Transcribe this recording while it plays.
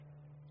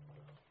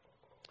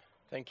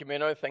Thank you,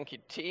 Menno. Thank you,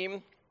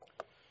 team.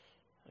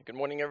 Good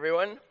morning,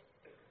 everyone.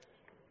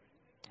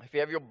 If you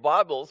have your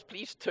Bibles,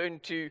 please turn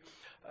to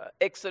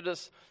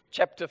Exodus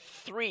chapter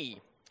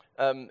 3.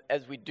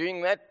 As we're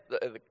doing that,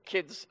 the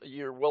kids,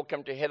 you're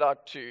welcome to head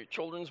out to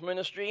children's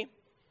ministry,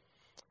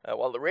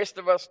 while the rest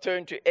of us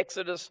turn to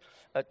Exodus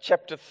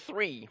chapter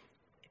 3.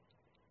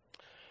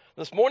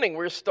 This morning,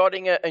 we're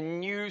starting a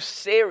new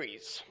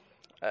series,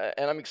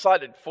 and I'm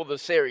excited for the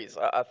series.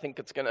 I think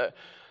it's going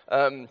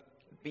to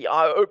be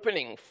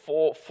eye-opening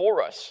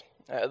for us.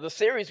 The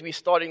series we're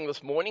starting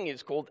this morning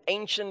is called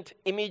Ancient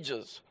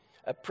Images,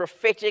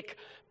 prophetic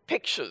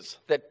pictures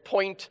that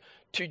point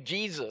to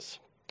Jesus.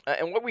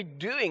 And what we're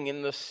doing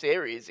in this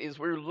series is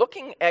we're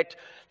looking at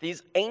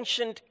these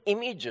ancient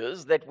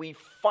images that we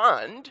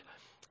find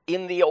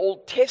in the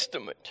Old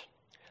Testament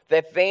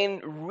that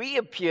then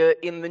reappear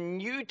in the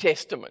New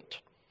Testament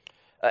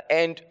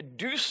and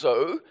do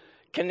so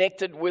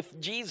connected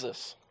with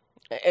Jesus.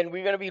 And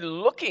we're going to be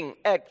looking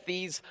at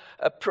these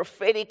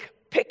prophetic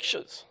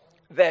pictures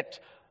that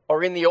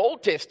are in the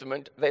Old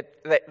Testament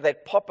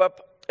that pop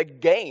up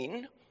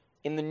again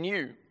in the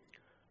New.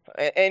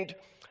 And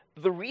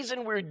the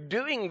reason we're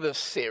doing this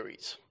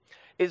series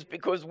is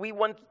because we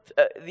want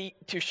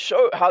to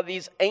show how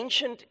these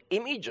ancient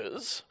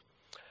images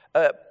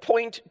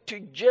point to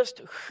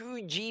just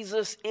who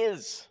Jesus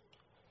is.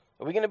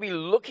 We're going to be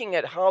looking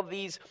at how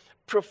these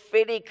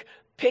prophetic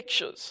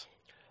pictures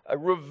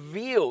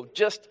reveal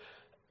just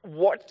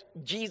what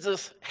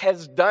Jesus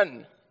has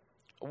done,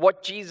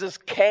 what Jesus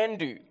can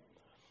do,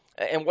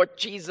 and what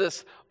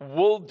Jesus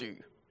will do.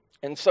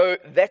 And so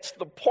that's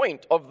the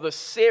point of this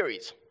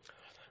series.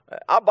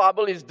 Our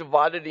Bible is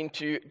divided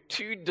into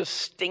two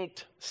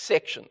distinct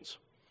sections.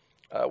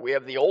 We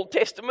have the Old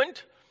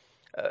Testament,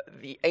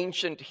 the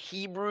ancient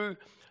Hebrew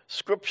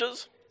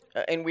scriptures,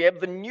 and we have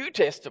the New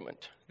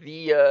Testament,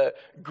 the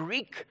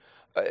Greek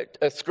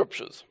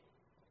scriptures.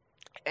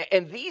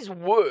 And these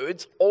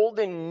words, old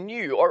and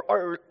new,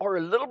 are a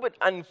little bit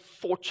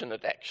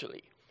unfortunate,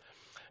 actually,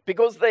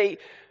 because they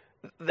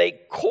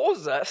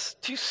cause us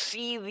to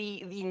see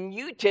the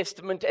New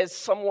Testament as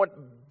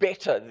somewhat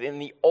better than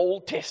the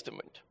Old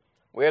Testament.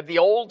 We have the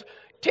Old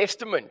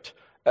Testament,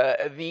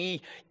 the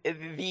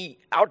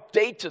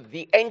outdated,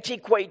 the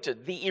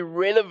antiquated, the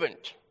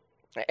irrelevant.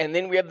 And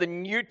then we have the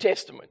New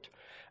Testament,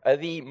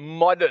 the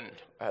modern,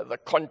 the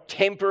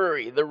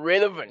contemporary, the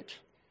relevant.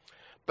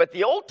 But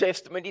the Old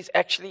Testament is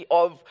actually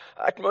of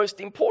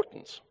utmost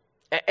importance,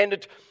 and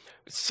it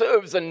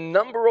serves a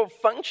number of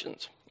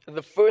functions.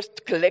 The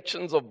first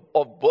collections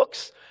of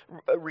books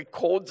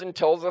records and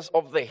tells us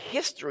of the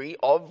history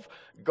of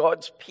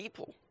God's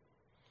people.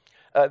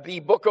 The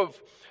book of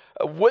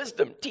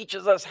wisdom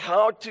teaches us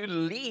how to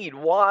lead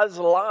wise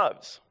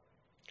lives.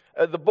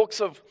 The books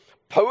of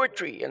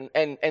poetry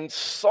and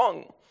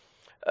song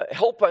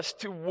help us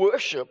to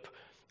worship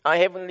our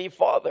Heavenly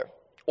Father,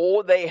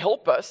 or they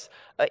help us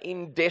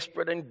in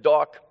desperate and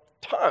dark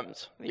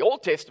times. The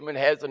Old Testament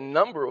has a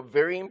number of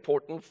very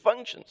important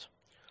functions.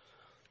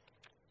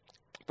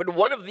 But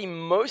one of the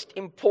most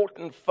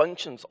important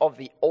functions of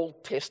the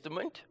Old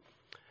Testament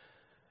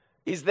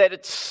is that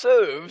it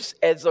serves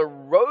as a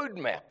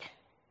roadmap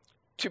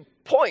to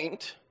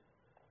point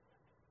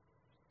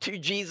to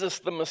Jesus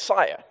the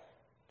Messiah.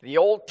 The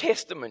Old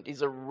Testament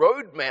is a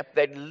roadmap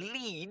that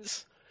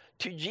leads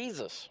to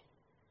Jesus.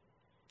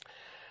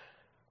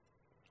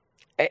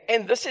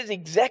 And this is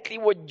exactly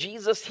what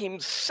Jesus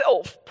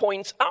himself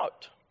points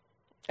out.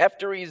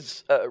 After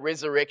his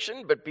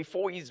resurrection, but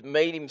before he's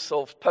made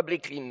himself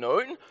publicly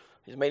known,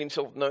 he's made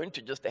himself known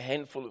to just a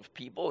handful of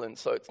people, and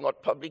so it's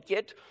not public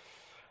yet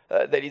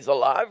that he's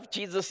alive.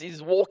 Jesus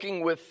is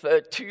walking with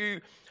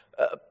two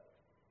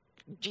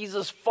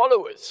Jesus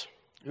followers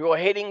who are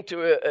heading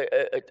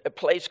to a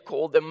place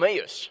called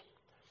Emmaus.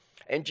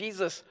 And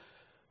Jesus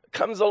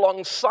comes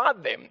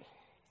alongside them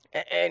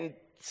and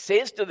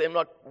says to them,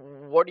 like,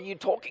 what are you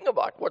talking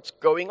about? What's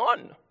going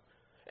on?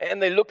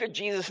 And they look at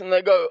Jesus and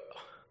they go,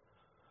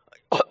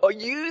 are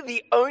you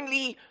the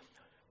only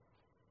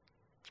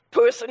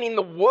person in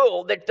the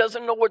world that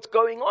doesn't know what's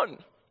going on?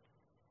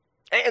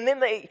 And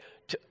then they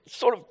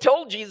sort of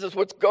tell Jesus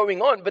what's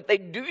going on, but they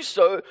do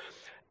so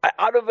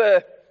out of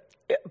a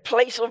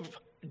place of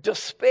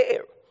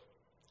despair.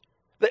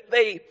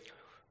 They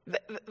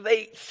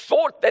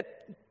thought that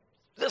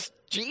this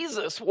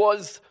Jesus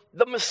was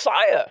the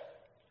Messiah.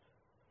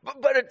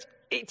 But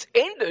it's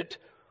ended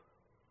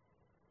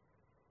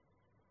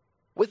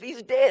with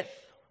his death.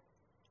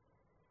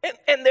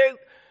 And they're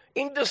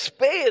in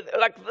despair.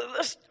 Like,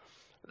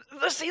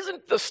 this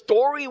isn't the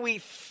story we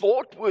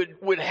thought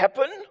would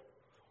happen.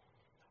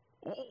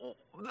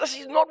 This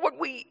is not what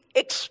we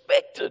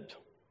expected.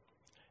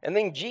 And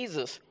then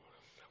Jesus,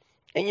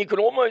 and you can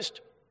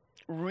almost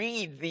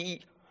read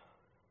the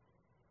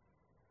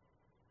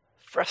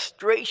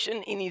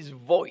frustration in his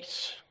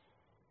voice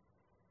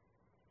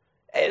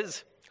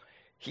as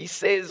he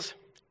says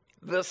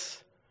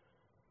this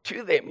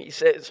to them. He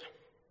says,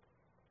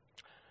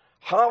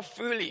 how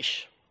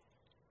foolish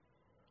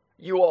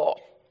you are,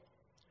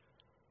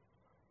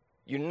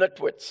 you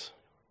nitwits,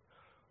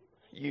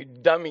 you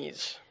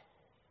dummies.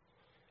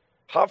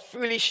 How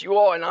foolish you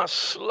are and how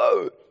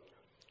slow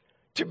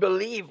to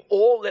believe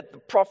all that the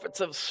prophets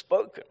have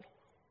spoken.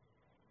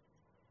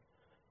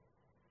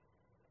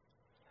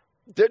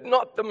 Did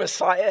not the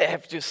Messiah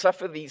have to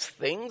suffer these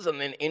things and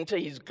then enter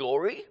his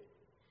glory?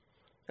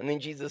 And then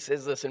Jesus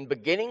says this, and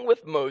beginning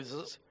with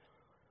Moses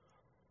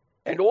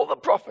and all the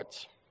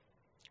prophets,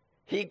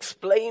 he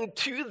explained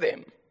to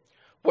them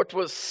what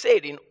was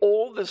said in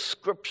all the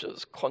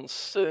scriptures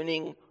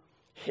concerning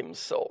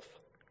himself.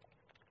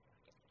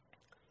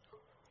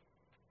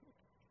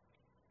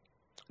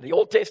 The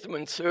Old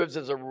Testament serves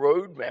as a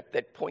roadmap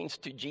that points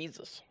to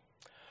Jesus.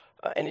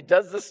 And it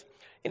does this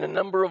in a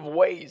number of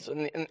ways.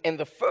 And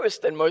the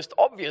first and most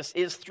obvious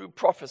is through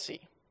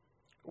prophecy,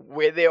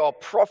 where there are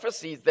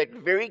prophecies that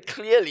very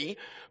clearly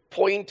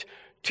point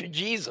to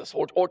Jesus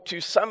or to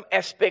some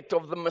aspect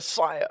of the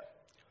Messiah.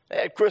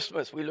 At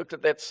Christmas, we looked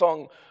at that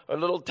song, A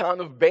Little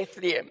Town of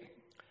Bethlehem.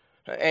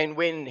 And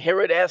when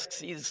Herod asks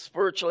his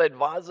spiritual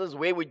advisors,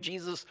 where would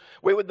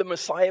the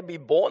Messiah be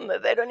born?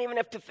 They don't even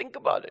have to think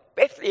about it.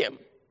 Bethlehem.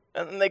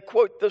 And they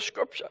quote the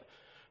scripture.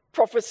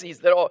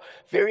 Prophecies that are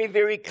very,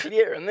 very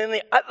clear. And then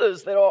the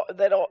others that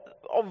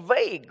are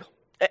vague.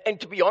 And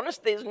to be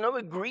honest, there's no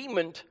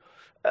agreement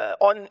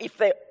on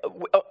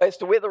as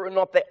to whether or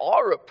not they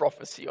are a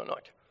prophecy or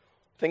not.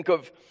 Think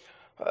of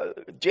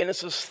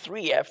Genesis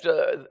 3,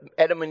 after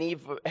Adam and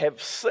Eve have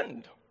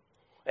sinned.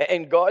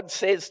 And God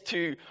says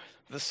to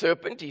the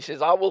serpent, he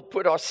says, I will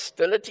put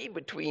hostility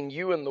between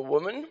you and the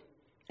woman,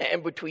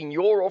 and between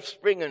your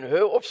offspring and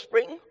her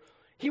offspring.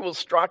 He will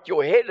strike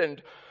your head,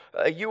 and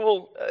you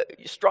will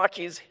strike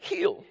his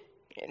heel.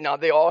 Now,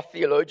 there are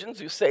theologians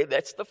who say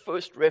that's the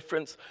first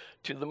reference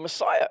to the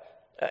Messiah.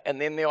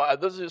 And then there are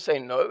others who say,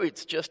 no,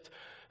 it's just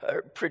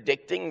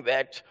predicting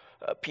that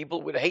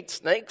people would hate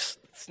snakes,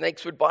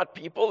 snakes would bite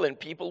people, and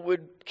people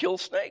would kill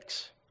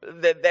snakes.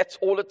 That's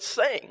all it's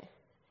saying.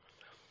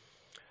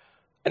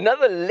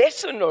 Another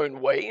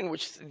lesser-known way in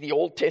which the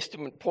Old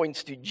Testament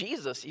points to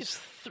Jesus is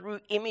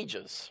through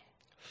images,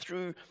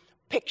 through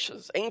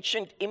pictures,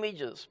 ancient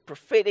images,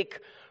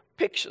 prophetic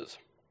pictures.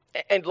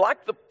 And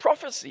like the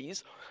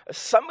prophecies,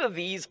 some of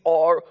these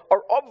are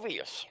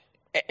obvious,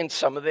 and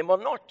some of them are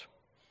not.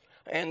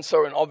 And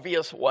so an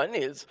obvious one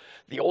is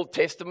the Old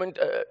Testament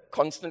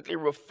constantly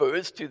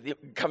refers to the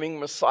coming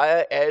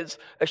Messiah as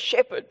a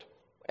shepherd.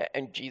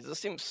 And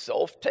Jesus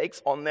himself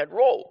takes on that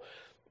role,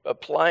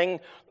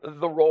 applying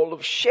the role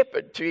of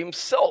shepherd to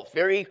himself.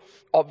 Very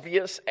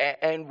obvious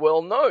and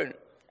well known.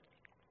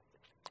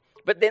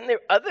 But then there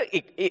are other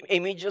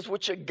images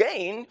which,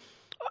 again,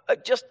 are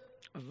just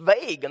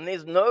vague, and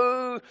there's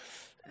no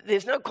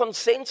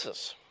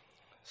consensus.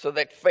 So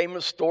that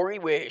famous story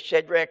where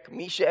Shadrach,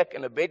 Meshach,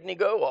 and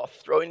Abednego are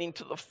thrown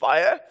into the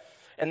fire,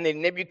 and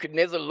then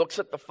Nebuchadnezzar looks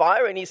at the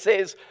fire and he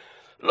says,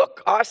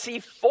 look, I see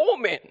 4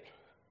 men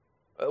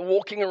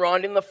walking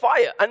around in the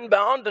fire,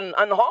 unbound and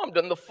unharmed,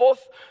 and the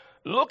 4th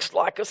looks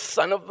like a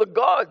son of the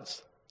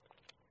gods.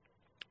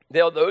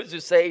 There are those who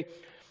say,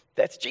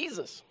 that's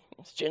Jesus.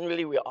 It's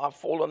generally where I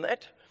fall on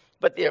that.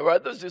 But there are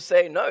others who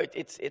say, no,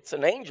 it's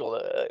an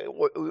angel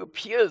who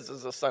appears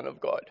as a son of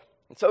God.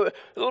 And so a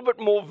little bit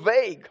more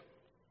vague.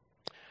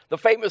 The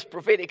famous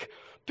prophetic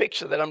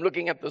picture that I'm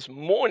looking at this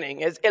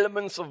morning has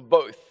elements of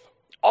both.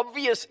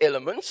 Obvious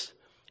elements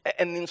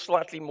and then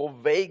slightly more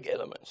vague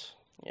elements.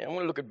 I'm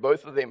going to look at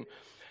both of them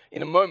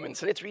in a moment.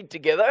 So let's read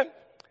together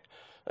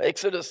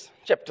Exodus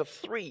chapter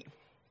 3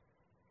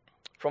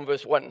 from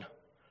verse 1.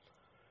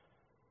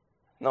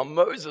 Now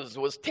Moses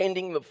was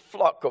tending the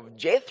flock of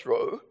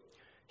Jethro,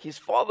 his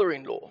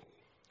father-in-law,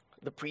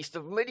 the priest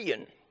of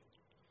Midian.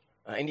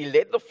 And he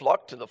led the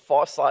flock to the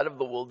far side of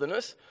the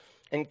wilderness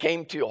and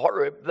came to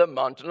Horeb, the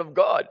mountain of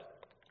God.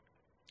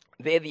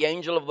 There the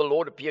angel of the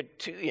Lord appeared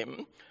to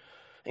him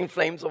in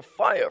flames of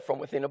fire from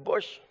within a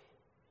bush.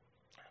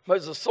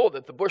 Moses saw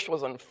that the bush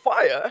was on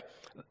fire.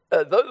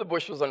 Though the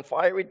bush was on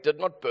fire, it did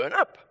not burn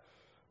up.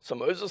 So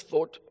Moses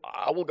thought,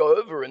 I will go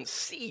over and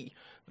see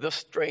this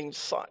strange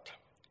sight,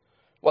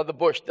 why the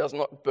bush does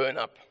not burn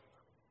up.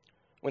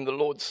 When the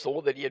Lord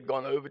saw that he had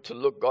gone over to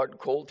look, God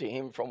called to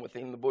him from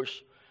within the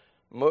bush,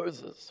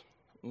 Moses,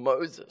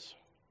 Moses.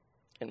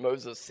 And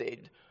Moses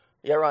said,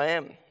 here I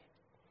am.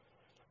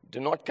 Do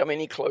not come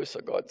any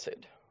closer, God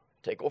said.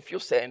 Take off your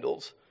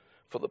sandals,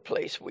 for the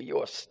place where you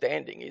are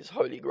standing is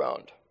holy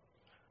ground.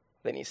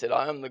 Then he said,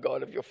 I am the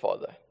God of your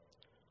father,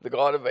 the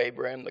God of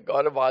Abraham, the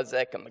God of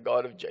Isaac, and the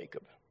God of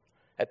Jacob.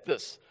 At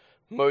this,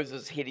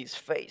 Moses hid his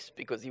face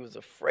because he was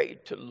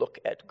afraid to look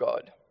at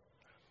God.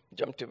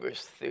 Jump to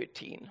verse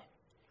 13.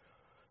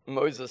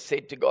 Moses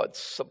said to God,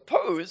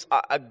 suppose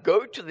I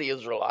go to the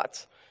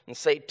Israelites and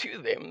say to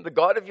them, the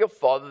God of your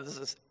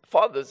fathers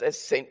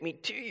has sent me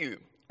to you.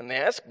 And they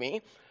ask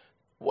me,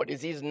 what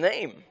is his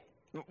name?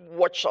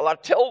 What shall I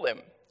tell them?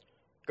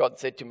 God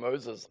said to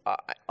Moses,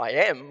 I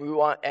am who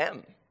I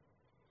am.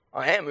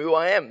 I am who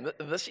I am.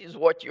 This is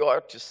what you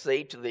are to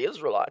say to the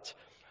Israelites.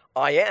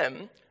 I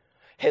am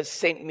has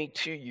sent me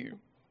to you.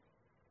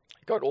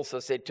 God also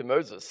said to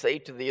Moses, say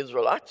to the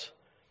Israelites,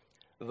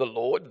 the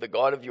Lord, the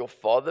God of your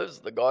fathers,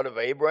 the God of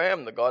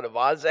Abraham, the God of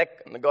Isaac,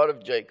 and the God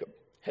of Jacob,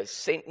 has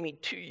sent me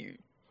to you.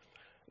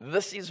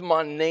 This is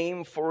my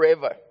name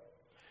forever,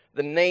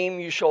 the name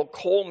you shall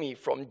call me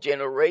from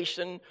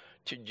generation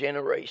to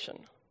generation.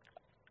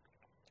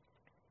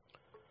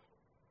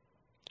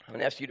 I'm going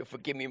to ask you to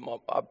forgive me.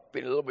 I've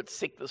been a little bit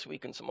sick this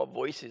week, and so my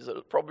voice is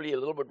probably a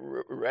little bit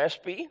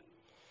raspy.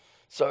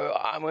 So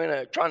I'm going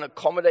to try and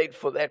accommodate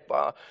for that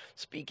by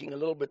speaking a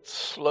little bit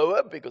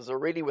slower, because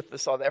already with the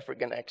South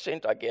African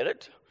accent, I get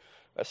it.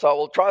 So I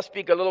will try to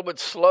speak a little bit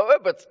slower,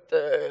 but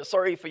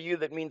sorry for you,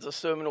 that means the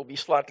sermon will be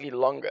slightly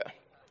longer.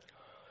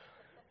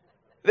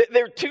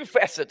 There are two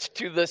facets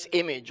to this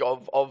image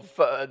of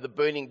the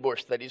burning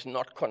bush that is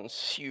not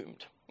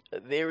consumed.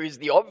 There is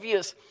the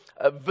obvious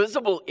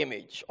visible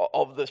image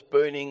of this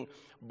burning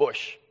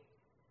bush.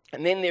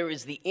 And then there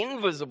is the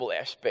invisible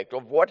aspect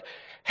of what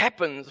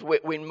happens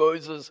when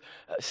Moses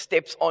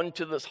steps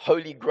onto this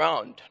holy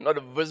ground. Not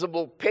a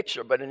visible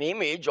picture, but an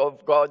image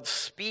of God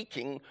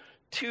speaking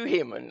to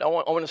him. And I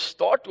want to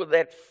start with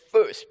that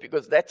first,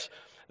 because that's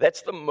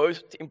the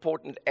most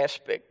important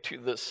aspect to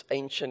this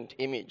ancient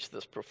image,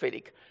 this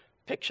prophetic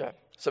picture.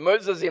 So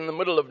Moses is in the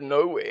middle of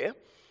nowhere,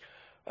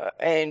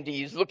 and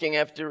he's looking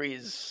after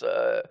his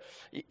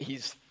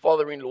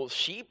father-in-law's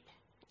sheep,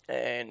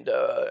 and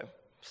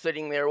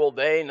sitting there all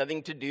day,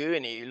 nothing to do,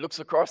 and he looks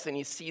across and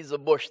he sees a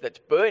bush that's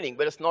burning,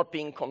 but it's not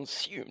being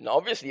consumed. Now,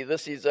 obviously,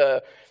 this is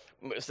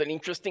it's an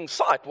interesting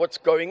sight. What's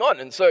going on?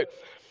 And so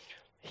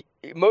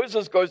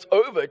Moses goes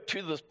over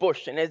to this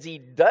bush, and as he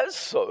does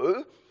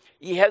so,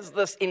 he has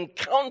this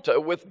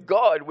encounter with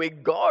God, where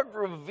God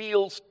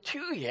reveals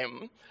to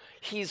him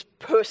his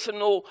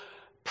personal,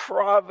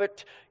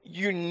 private,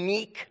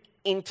 unique,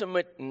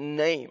 intimate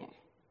name.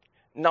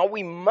 Now,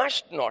 we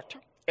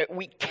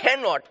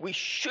cannot, we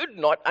should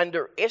not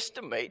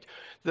underestimate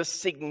the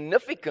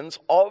significance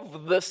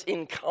of this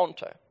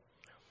encounter.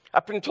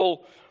 Up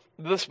until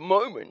this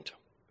moment,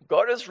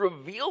 God has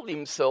revealed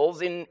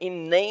himself in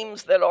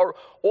names that are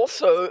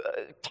also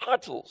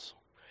titles.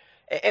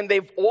 And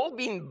they've all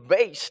been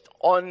based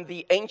on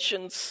the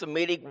ancient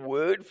Semitic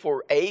word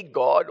for a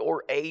god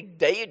or a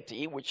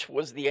deity, which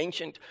was the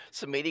ancient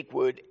Semitic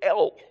word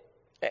El.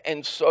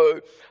 And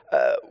so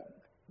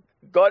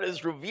God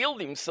has revealed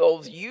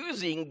himself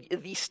using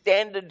the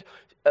standard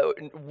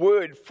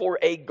word for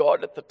a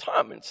god at the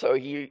time. And so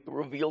he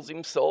reveals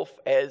himself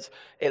as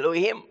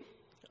Elohim.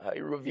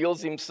 He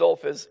reveals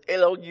himself as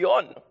El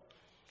Elyon.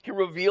 He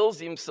reveals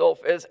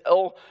himself as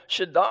El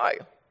Shaddai.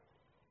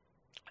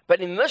 But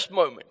in this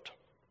moment,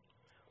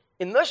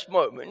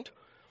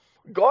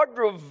 God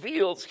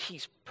reveals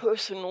his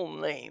personal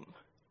name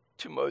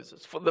to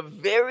Moses. For the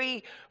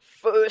very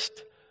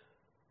first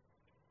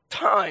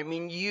time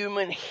in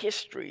human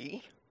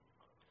history,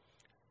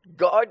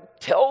 God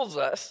tells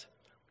us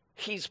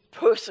his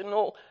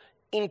personal,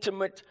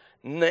 intimate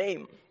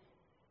name.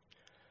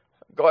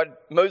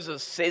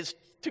 Moses says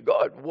to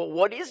God, "Well,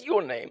 what is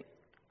your name?"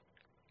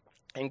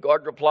 And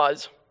God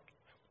replies,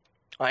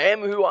 "I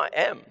am who I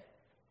am.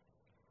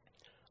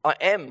 I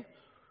am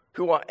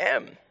who I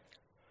am."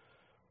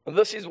 And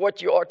this is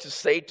what you are to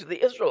say to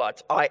the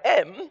Israelites. I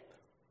am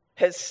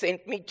has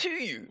sent me to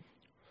you.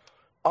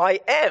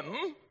 I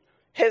am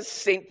has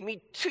sent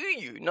me to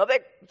you. Now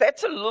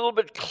that's a little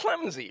bit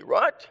clumsy,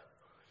 right?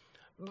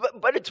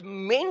 But it's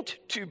meant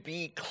to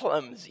be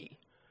clumsy,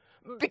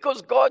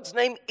 because God's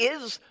name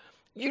is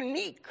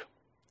unique.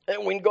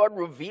 And when God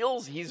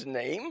reveals his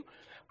name,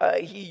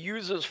 he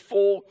uses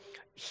 4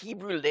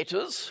 Hebrew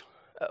letters,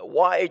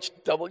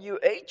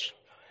 YHWH.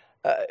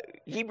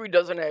 Hebrew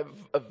doesn't have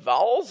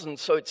vowels, and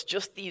so it's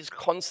just these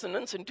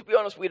consonants, and to be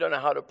honest, we don't know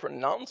how to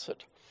pronounce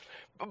it.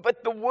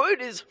 But the word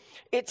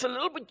it's a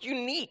little bit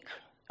unique.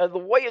 The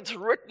way it's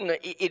written,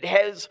 it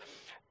has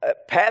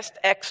past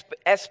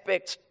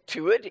aspects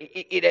to it,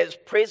 it has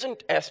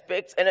present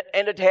aspects, and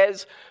it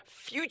has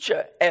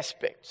future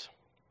aspects.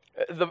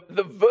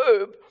 The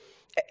verb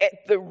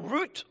at the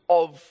root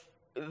of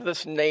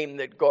this name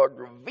that God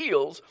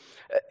reveals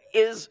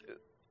is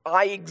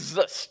I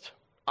exist,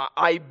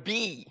 I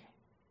be,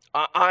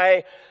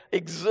 I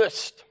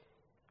exist.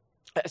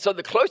 So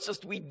the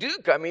closest we do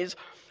come is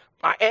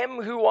I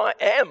am who I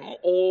am,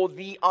 or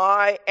the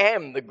I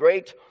am, the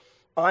great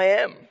I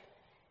am.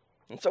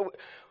 And so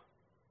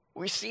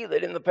we see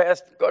that in the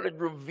past, God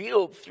had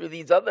revealed through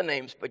these other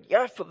names, but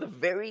for the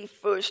very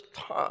first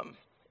time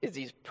is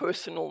his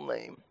personal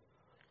name.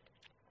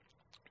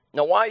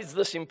 Now, why is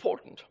this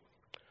important?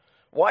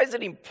 Why is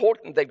it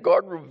important that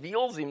God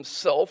reveals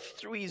himself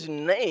through his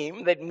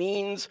name that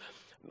means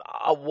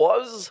I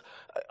was,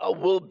 I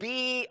will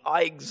be,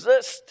 I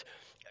exist?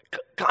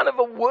 Kind of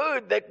a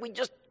word that we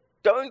just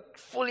don't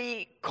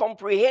fully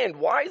comprehend.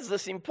 Why is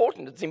this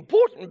important? It's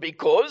important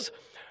because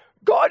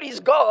God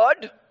is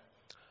God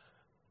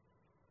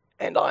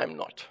and I am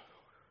not.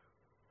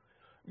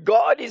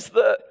 God is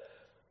the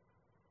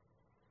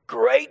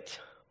great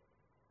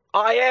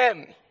I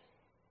am.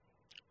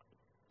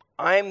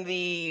 I am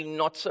the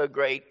not so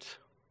great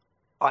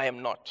I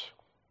am not.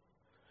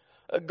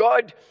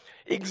 God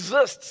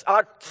exists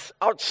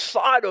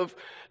outside of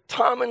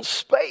time and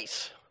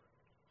space.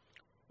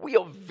 We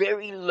are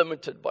very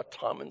limited by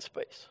time and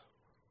space.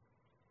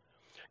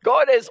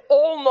 God has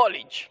all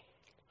knowledge.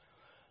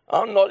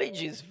 Our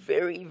knowledge is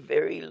very,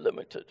 very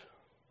limited.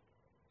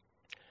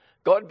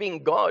 God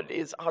being God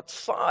is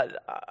outside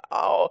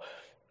our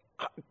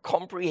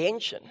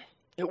comprehension.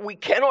 We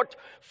cannot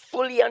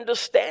fully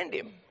understand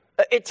him.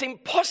 It's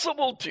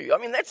impossible to. I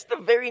mean, that's the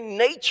very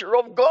nature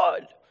of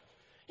God,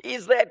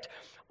 is that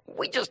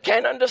we just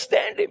can't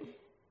understand him.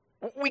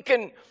 We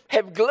can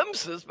have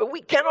glimpses, but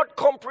we cannot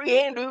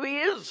comprehend who he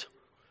is.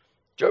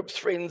 Job's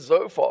friend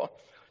Zophar,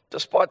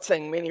 despite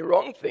saying many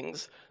wrong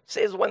things,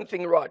 says one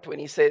thing right when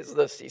he says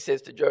this. He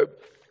says to Job,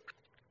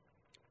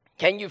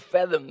 "Can you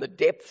fathom the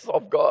depths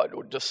of God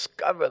or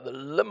discover the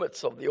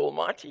limits of the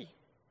Almighty?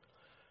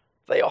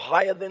 They are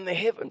higher than the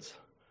heavens.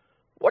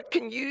 What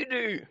can you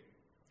do?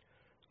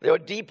 They are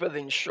deeper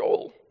than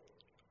Sheol.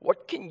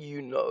 What can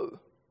you know?"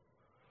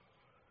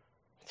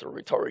 It's a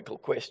rhetorical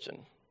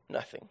question.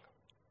 Nothing.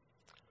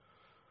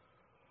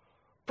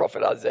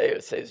 Prophet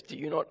Isaiah says, "Do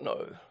you not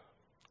know?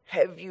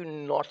 Have you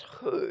not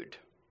heard?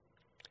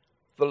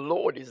 The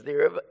Lord is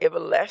the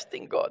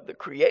everlasting God, the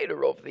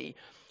creator of the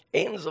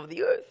ends of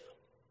the earth.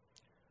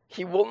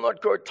 He will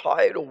not grow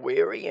tired or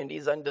weary, and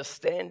his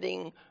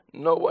understanding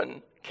no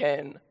one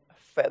can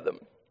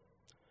fathom."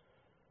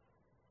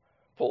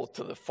 Paul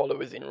to the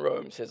followers in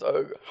Rome says,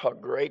 "Oh, how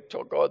great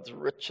are God's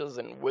riches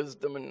and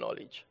wisdom and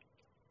knowledge.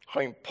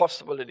 How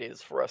impossible it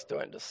is for us to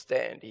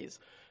understand his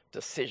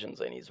decisions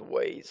and his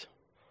ways."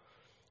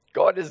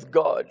 God as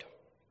God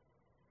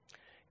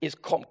is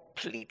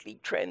completely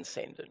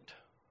transcendent.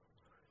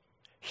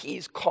 He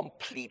is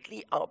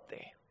completely out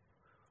there.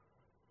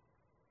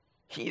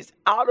 He is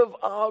out of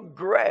our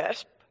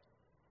grasp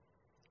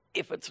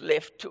if it's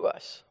left to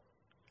us.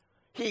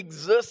 He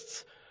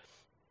exists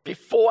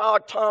before our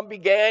time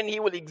began. He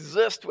will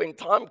exist when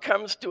time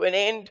comes to an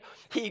end.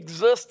 He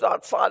exists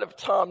outside of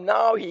time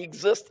now. He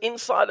exists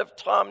inside of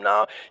time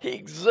now. He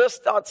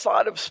exists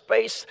outside of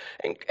space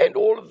and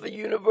all of the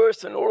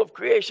universe and all of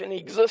creation. He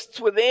exists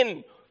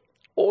within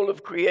all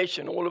of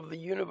creation, all of the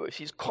universe.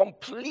 He's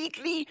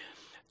completely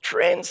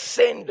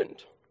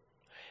transcendent.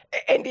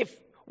 And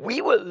if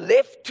we were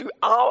left to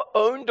our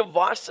own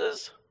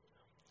devices,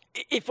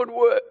 if it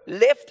were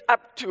left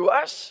up to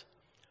us,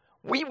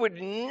 we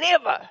would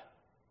never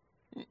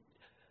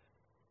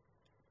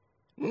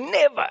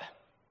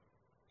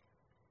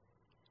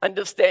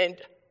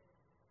understand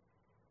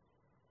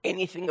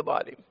anything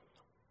about him.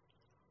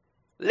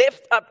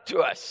 Left up to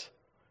us,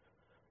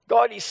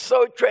 God is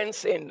so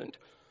transcendent,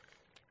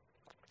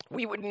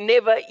 we would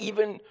never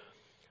even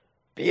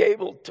be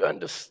able to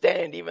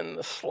understand even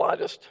the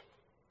slightest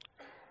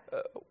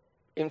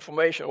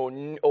information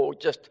or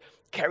just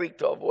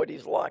character of what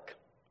he's like.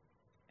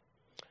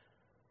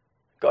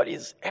 God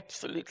is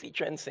absolutely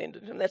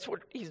transcendent, and that's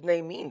what his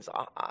name means.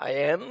 I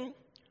am,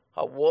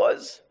 I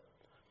was,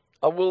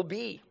 I will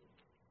be.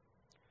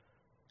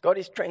 God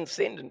is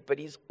transcendent, but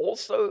he's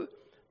also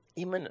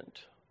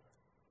immanent.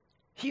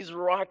 He's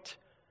right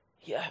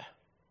here.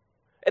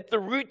 At the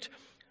root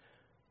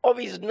of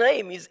his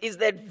name is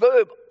that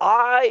verb,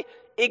 I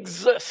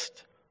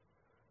exist.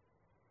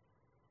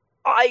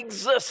 I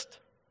exist.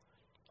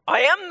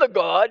 I am the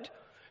God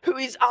who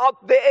is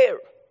out there,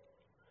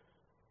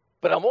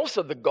 but I'm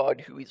also the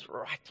God who is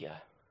right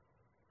here.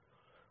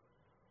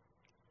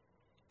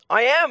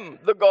 I am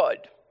the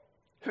God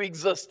who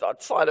exists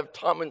outside of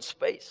time and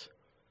space,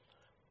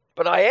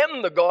 but I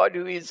am the God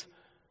who is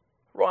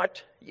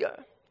right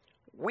here.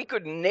 We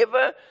could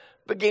never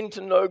begin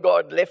to know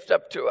God left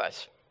up to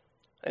us.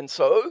 And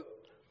so,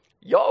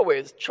 Yahweh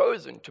has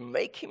chosen to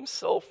make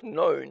himself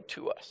known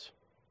to us.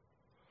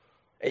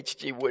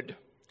 H.G. Wood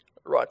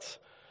writes,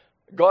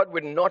 God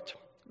would not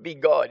be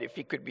God if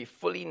he could be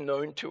fully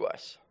known to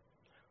us.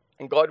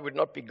 And God would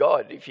not be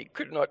God if he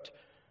could not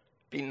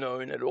be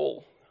known at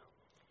all.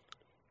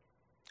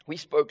 We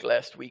spoke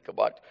last week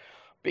about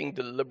being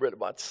deliberate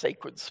about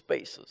sacred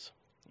spaces.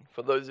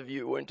 For those of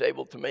you who weren't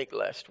able to make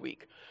last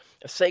week,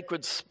 a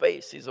sacred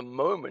space is a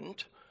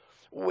moment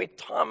where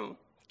time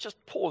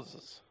just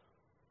pauses,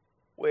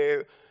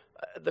 where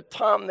the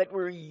time that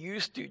we're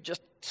used to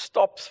just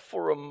stops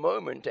for a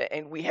moment,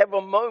 and we have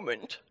a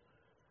moment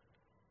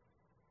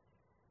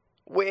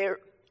where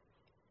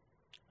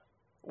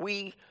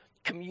we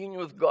commune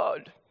with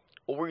God,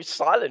 or we're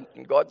silent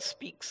and God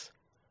speaks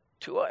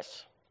to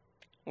us.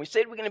 We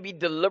said we're going to be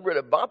deliberate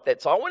about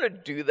that, so I want to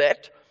do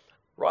that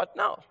right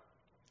now.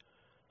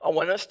 I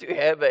want us to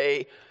have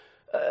a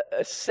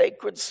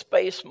sacred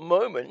space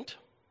moment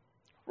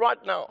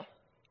right now.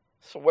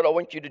 So what I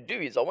want you to do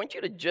is I want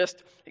you to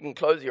you can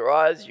close your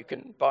eyes, you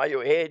can bow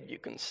your head, you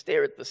can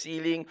stare at the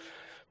ceiling,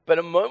 but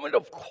a moment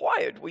of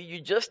quiet where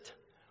you just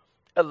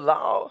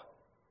allow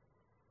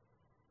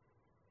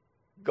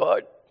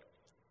God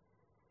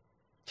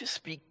to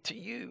speak to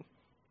you.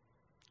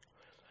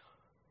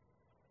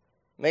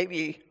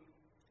 Maybe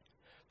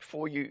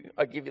before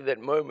I give you that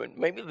moment,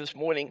 maybe this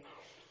morning,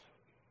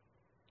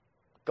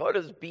 God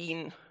has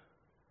been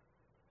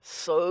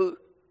so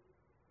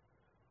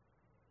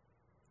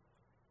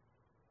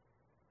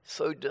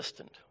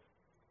distant.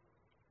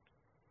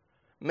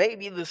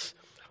 Maybe this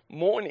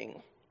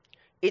morning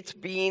it's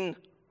been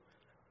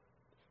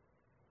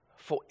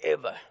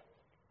forever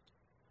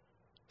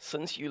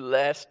since you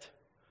last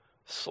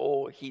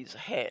saw his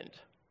hand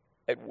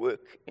at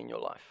work in your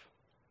life.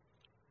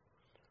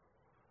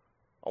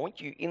 I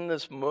want you in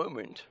this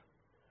moment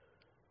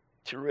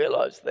to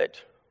realize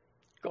that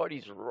God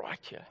is right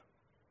here.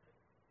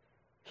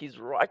 He's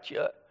right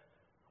here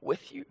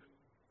with you.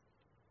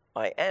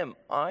 I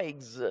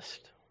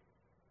exist.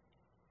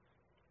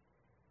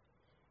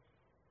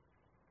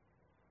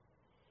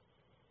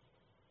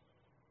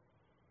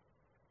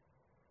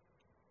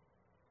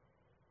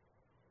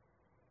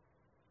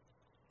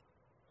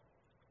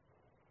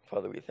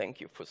 Father, we thank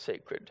you for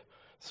sacred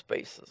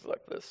spaces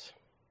like this.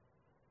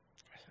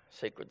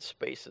 Sacred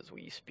spaces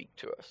where you speak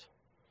to us.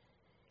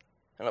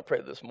 And I pray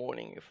this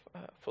morning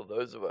for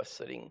those of us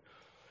sitting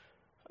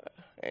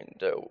and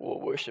we're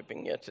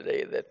worshiping here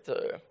today, that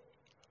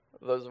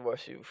those of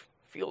us who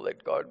feel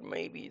that God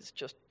maybe has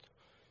just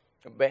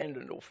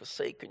abandoned or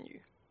forsaken you.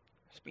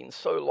 It's been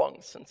so long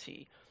since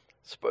he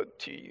spoke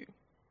to you.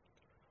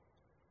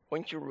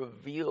 Won't you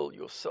reveal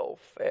yourself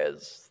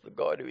as the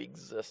God who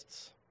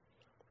exists,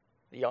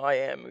 the I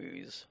am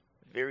who's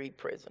very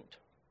present?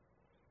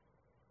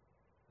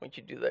 Won't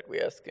you do that, we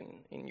ask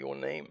in your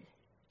name.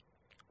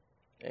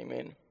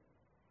 Amen.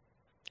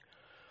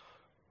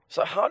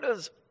 So how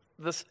does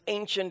this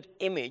ancient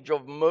image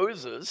of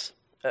Moses,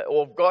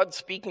 or of God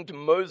speaking to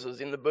Moses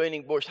in the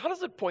burning bush, how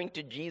does it point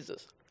to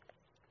Jesus?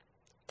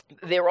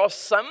 There are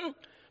some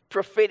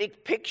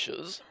prophetic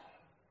pictures,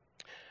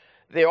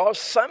 there are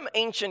some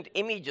ancient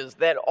images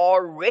that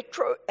are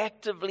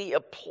retroactively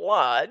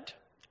applied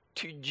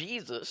to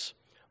Jesus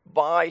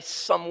by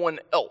someone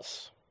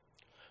else.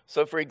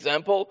 So, for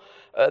example,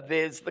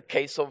 there's the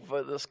case of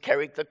this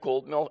character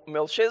called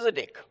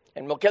Melchizedek.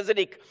 And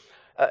Melchizedek,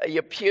 he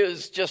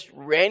appears just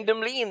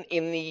randomly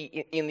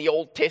in the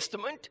Old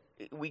Testament.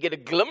 We get a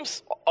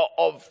glimpse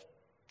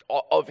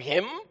of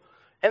him,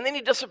 and then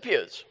he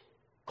disappears,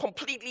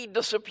 completely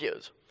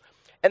disappears.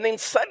 And then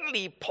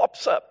suddenly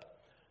pops up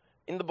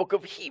in the book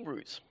of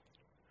Hebrews.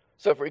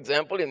 So, for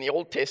example, in the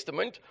Old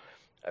Testament,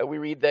 we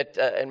read that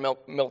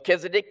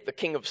Melchizedek, the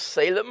king of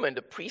Salem and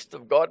a priest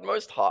of God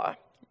Most High,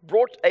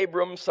 brought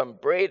Abram some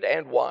bread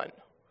and wine.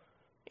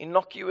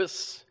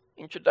 Innocuous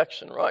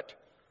introduction, right?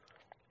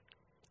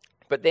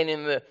 But then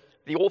in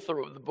the author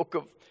of the book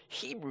of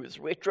Hebrews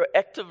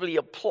retroactively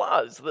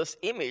applies this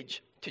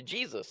image to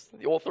Jesus.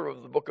 The author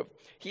of the book of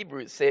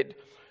Hebrews said,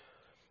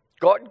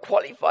 God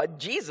qualified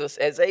Jesus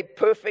as a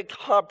perfect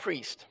high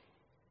priest,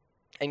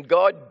 and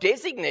God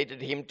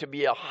designated him to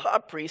be a high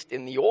priest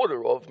in the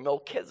order of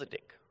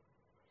Melchizedek.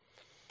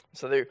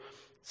 So there are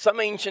some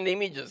ancient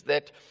images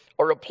that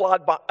are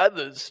applied by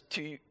others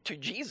to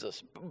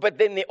Jesus. But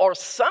then there are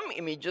some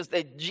images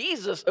that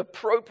Jesus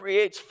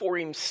appropriates for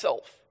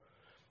himself.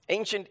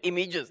 Ancient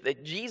images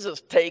that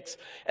Jesus takes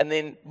and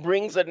then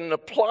brings it and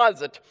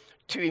applies it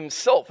to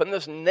himself. And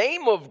this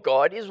name of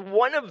God is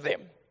one of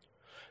them.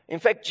 In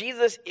fact,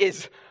 Jesus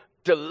is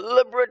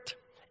deliberate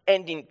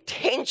and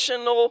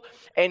intentional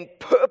and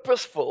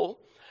purposeful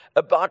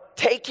about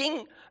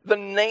taking the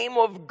name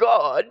of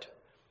God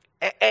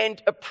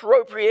and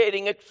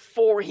appropriating it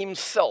for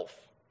himself.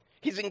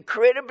 He's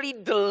incredibly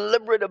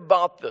deliberate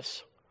about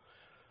this.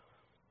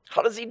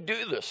 How does he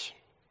do this?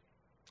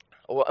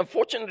 Well,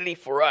 unfortunately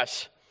for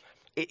us,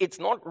 it's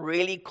not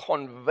really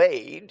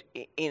conveyed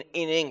in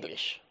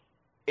English.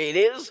 It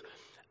is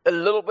a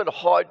little bit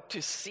hard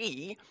to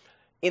see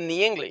in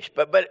the English,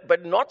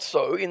 but not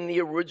so in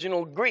the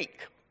original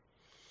Greek.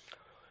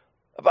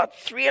 About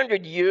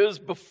 300 years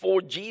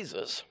before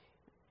Jesus,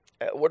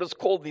 what is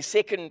called the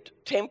Second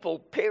Temple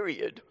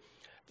period,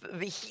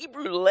 the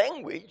Hebrew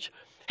language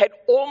had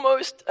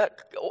almost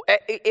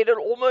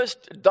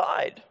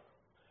died.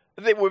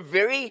 There were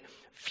very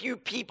few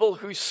people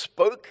who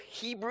spoke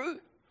Hebrew,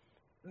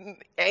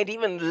 and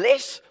even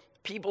less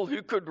people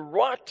who could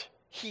write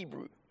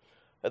Hebrew.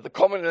 The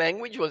common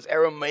language was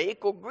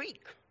Aramaic or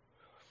Greek.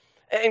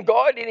 And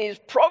God, in his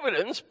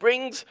providence,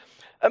 brings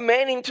a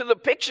man into the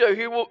picture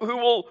who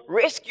will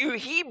rescue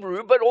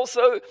Hebrew, but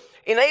also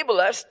enable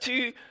us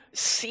to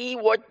see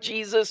what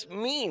Jesus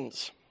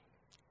means.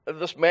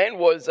 This man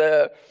was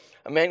a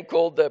man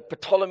called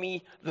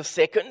Ptolemy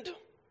II,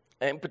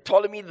 and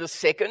Ptolemy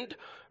II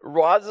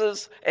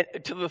rises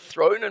to the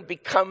throne and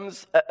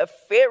becomes a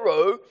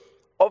pharaoh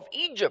of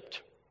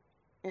Egypt.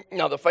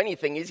 Now, the funny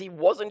thing is, he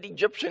wasn't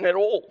Egyptian at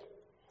all.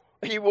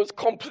 He was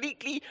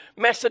completely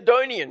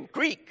Macedonian,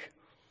 Greek.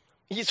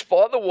 His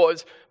father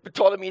was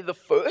Ptolemy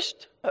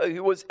I,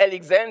 who was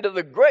Alexander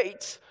the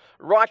Great's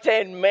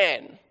right-hand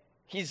man,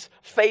 his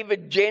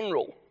favored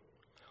general.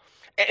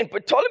 And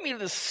Ptolemy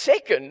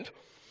II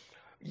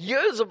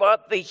hears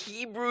about the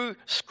Hebrew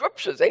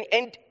scriptures,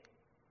 and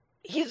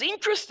he's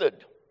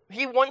interested.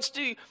 He wants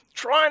to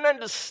try and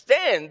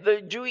understand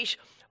the Jewish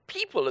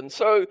people. And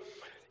so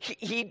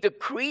he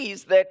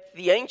decrees that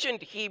the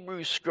ancient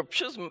Hebrew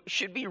scriptures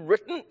should be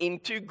written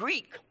into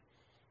Greek.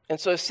 And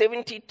so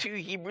 72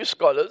 Hebrew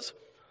scholars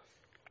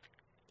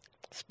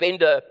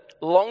spend a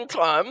long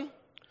time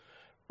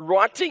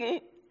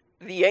writing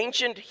the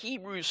ancient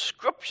Hebrew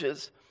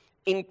scriptures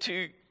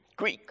into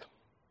Greek.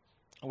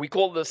 We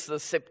call this the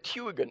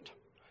Septuagint.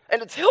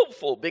 And it's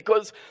helpful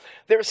because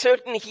there are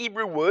certain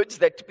Hebrew words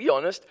that, to be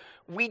honest,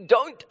 we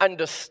don't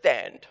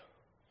understand.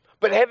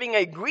 But having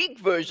a Greek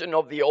version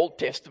of the Old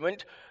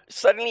Testament,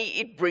 suddenly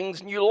it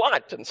brings new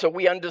light. And so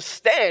we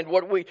understand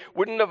what we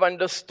wouldn't have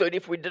understood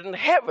if we didn't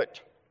have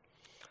it.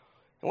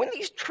 And when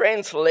these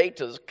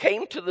translators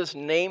came to this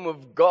name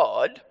of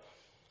God,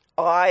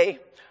 I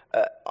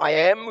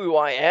am who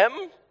I am,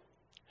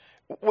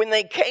 when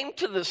they came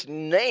to this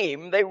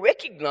name, they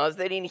recognized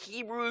that in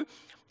Hebrew,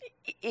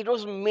 it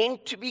was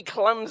meant to be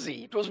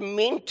clumsy. It was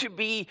meant to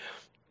be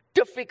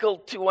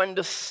difficult to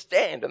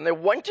understand. And they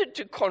wanted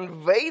to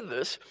convey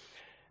this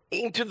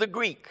into the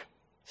Greek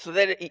so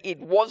that it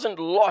wasn't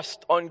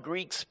lost on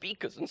Greek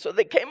speakers. And so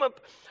they came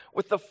up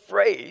with the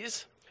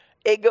phrase,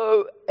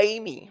 ego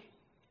eimi.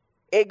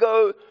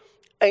 Ego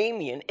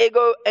eimi. And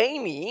ego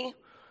eimi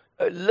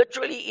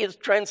literally is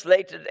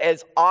translated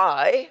as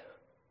I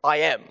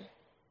am.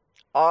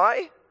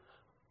 I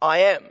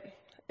am.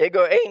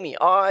 Ego eimi.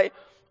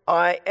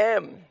 I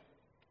am.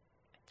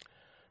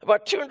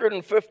 About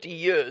 250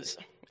 years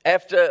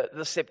after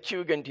the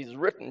Septuagint is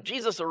written,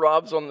 Jesus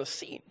arrives on the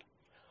scene.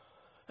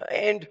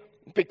 And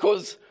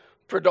because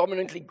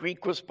predominantly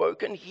Greek was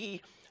spoken,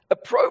 he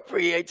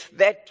appropriates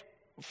that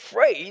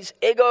phrase,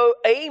 ego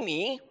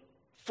eimi,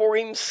 for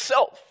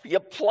himself. He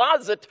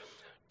applies it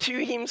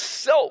to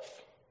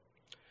himself.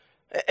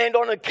 And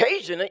on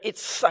occasion,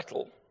 it's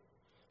subtle.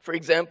 For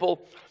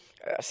example,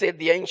 I said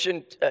the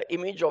ancient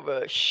image of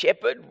a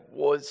shepherd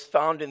was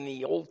found in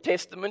the Old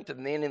Testament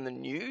and then in the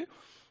New.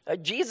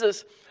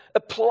 Jesus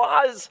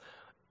applies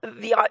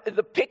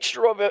the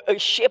picture of a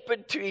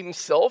shepherd to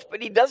himself,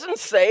 but he doesn't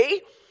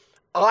say,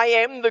 I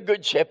am the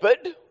good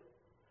shepherd,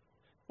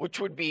 which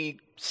would be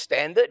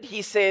standard.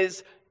 He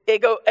says,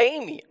 ego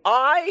eimi,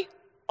 I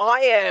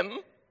am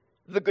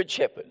the good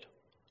shepherd.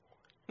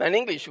 Now in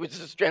English, which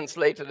is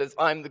translated as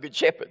I'm the good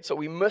shepherd, so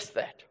we miss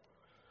that.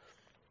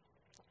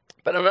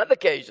 But on other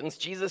occasions,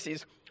 Jesus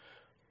is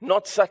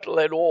not subtle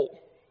at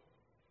all.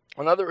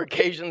 On other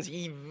occasions,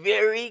 he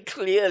very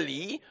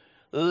clearly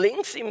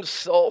links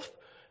himself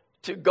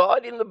to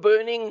God in the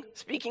burning,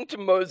 speaking to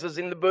Moses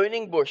in the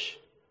burning bush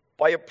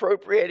by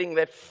appropriating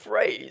that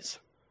phrase,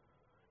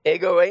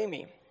 ego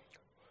eimi.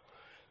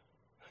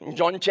 In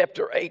John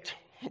chapter 8,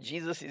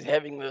 Jesus is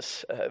having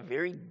this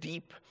very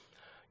deep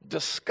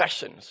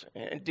discussions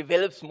and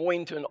develops more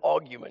into an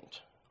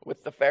argument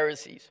with the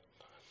Pharisees.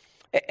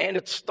 And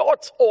it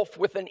starts off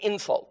with an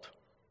insult.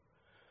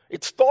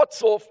 It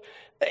starts off,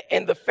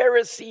 and the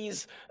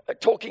Pharisees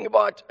talking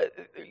about,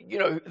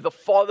 the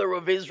father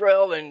of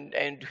Israel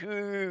and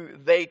who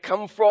they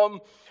come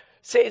from,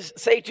 say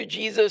to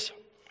Jesus,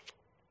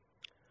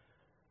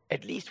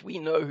 at least we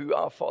know who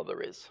our father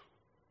is.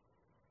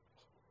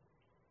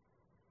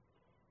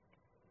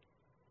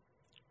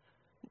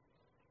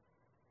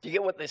 Do you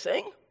get what they're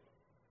saying?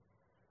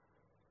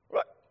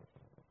 Right.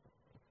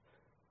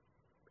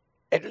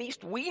 At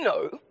least we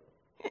know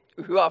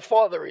who our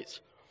father is.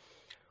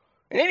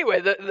 And anyway,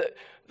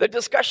 the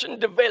discussion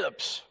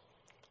develops.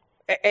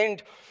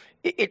 And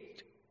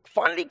it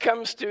finally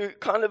comes to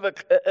kind of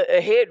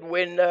a head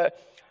when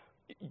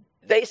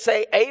they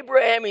say,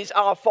 Abraham is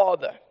our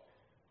father.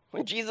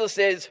 When Jesus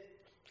says,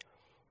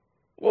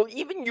 well,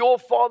 even your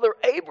father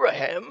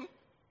Abraham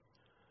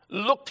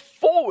looked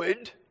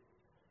forward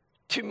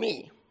to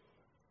me.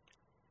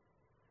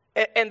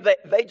 And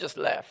they just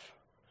laugh.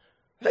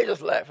 They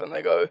just laugh and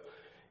they go,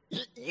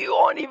 you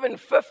aren't even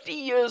 50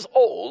 years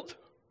old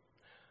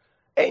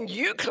and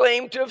you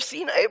claim to have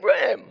seen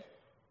Abraham.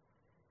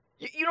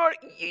 You're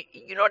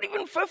not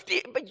even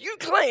 50, but you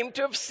claim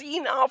to have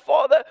seen our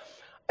father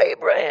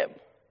Abraham.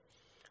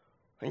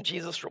 And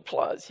Jesus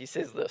replies, he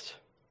says this,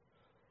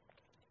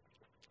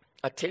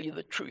 I tell you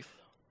the truth.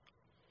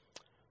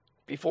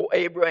 Before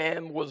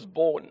Abraham was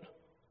born,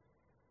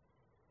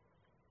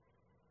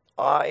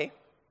 I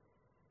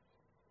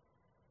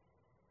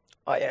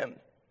am.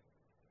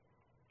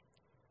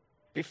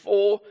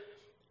 Before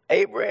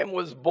Abraham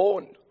was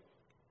born,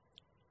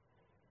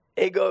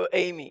 ego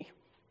eimi.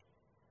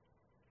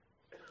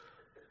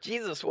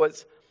 Jesus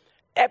was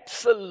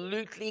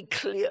absolutely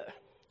clear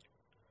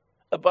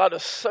about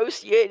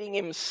associating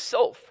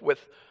himself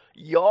with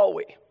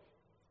Yahweh,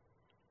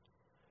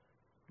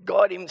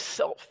 God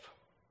himself.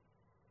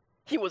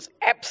 He was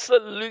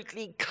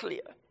absolutely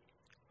clear.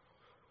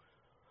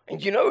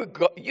 And you know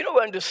who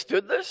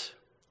understood this?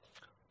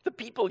 The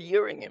people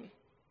hearing him.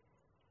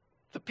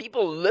 The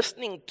people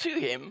listening to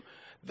him,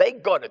 they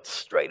got it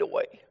straight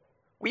away.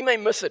 We may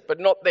miss it, but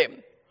not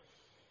them.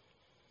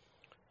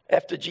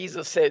 After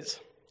Jesus says,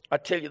 I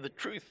tell you the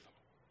truth,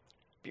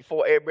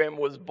 before Abraham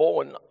was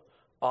born,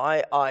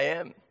 I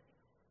am.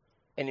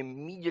 And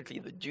immediately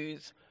the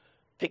Jews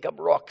pick up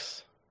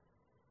rocks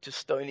to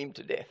stone him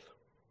to death.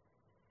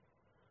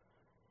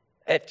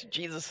 At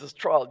Jesus'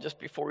 trial, just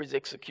before his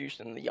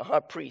execution, the high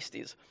priest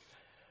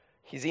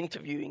he's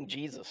interviewing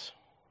Jesus.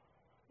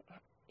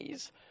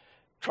 He's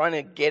trying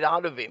to get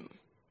out of him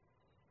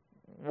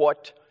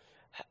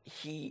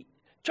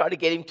trying to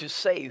get him to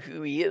say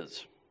who he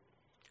is.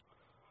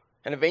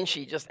 And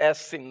eventually he just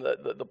asks him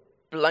the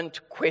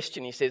blunt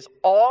question. He says,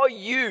 Are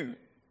you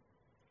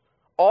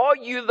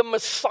the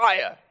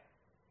Messiah,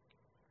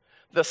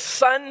 the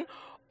Son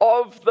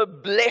of the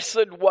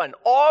Blessed One?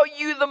 Are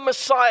you the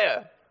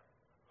Messiah?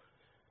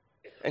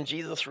 And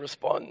Jesus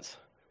responds,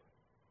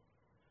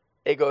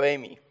 Ego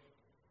eimi.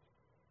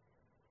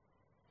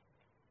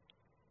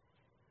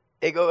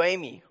 Ego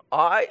eimi.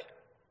 I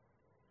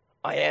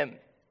am.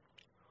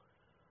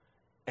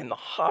 And the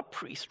high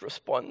priest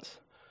responds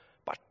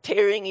by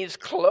tearing his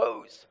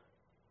clothes,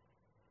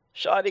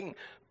 shouting,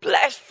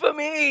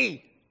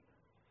 Blasphemy!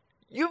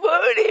 You've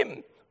heard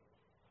him.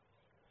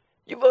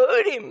 You've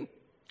heard him.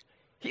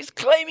 He's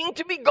claiming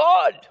to be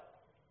God.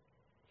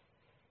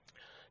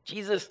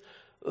 Jesus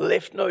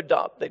left no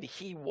doubt that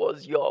he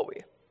was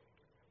Yahweh.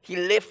 He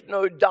left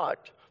no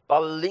doubt by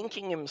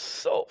linking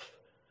himself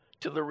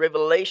to the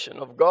revelation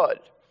of God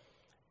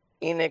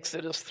in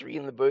Exodus 3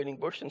 in the burning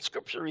bush. And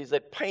Scripture is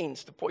at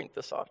pains to point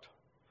this out.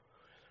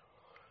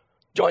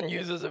 John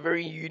uses a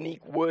very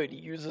unique word. He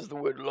uses the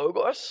word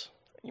logos.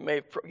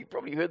 You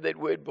probably heard that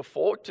word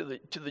before. To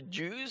the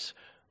Jews,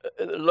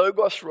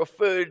 logos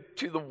referred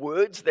to the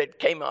words that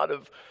came out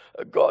of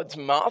God's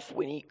mouth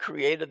when he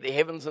created the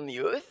heavens and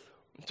the earth.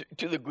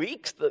 To the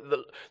Greeks,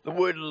 the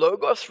word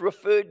logos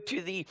referred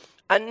to the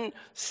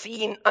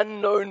unseen,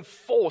 unknown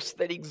force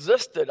that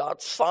existed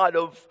outside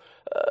of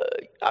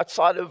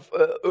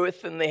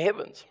earth and the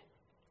heavens.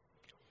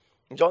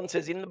 And John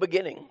says, in the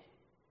beginning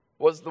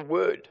was the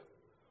Word,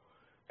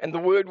 and the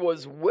Word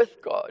was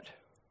with God,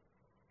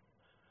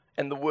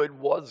 and the Word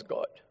was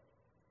God.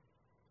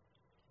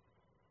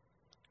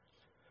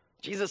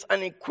 Jesus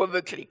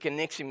unequivocally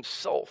connects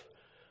himself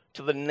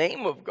to the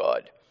name of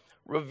God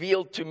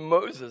revealed to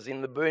Moses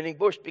in the burning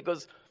bush,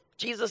 because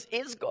Jesus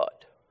is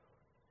God.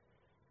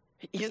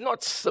 He's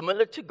not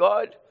similar to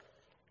God.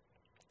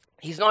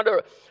 He's not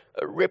a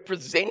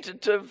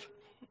representative,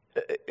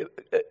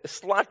 a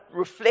slight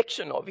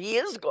reflection of. He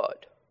is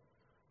God.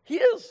 He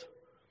is.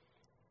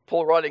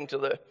 Paul, writing to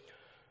the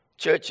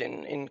church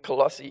in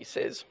Colossae,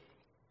 says,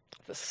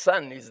 the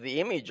Son is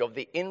the image of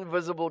the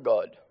invisible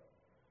God,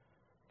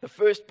 the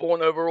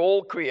firstborn over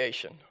all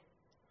creation.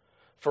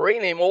 For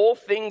in him all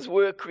things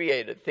were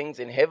created, things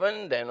in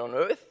heaven and on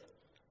earth,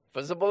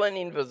 visible and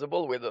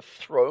invisible, whether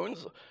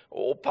thrones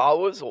or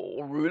powers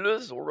or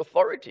rulers or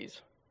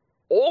authorities.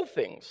 All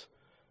things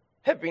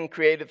have been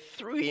created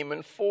through him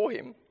and for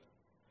him.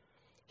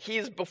 He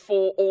is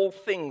before all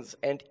things,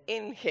 and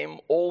in him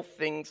all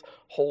things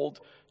hold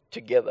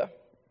together.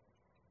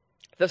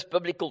 This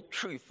biblical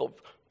truth of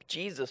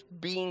Jesus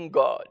being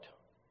God,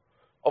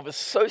 of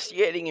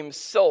associating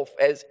himself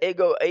as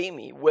ego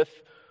eimi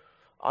with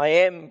I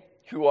am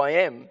who I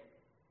am,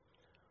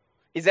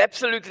 is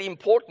absolutely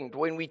important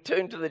when we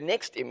turn to the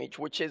next image,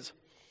 which is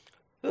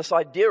this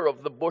idea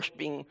of the bush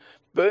being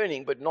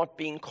burning but not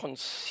being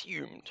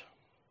consumed.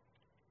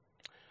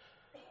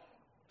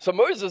 So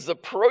Moses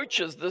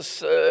approaches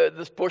this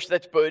bush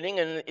that's burning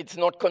and it's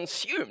not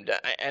consumed.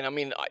 And I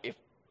mean,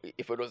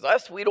 if it was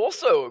us, we'd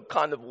also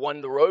kind of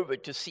wander over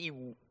to see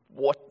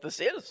what this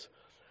is.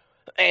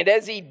 And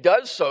as he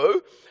does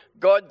so,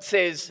 God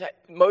says,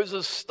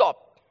 Moses,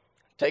 stop.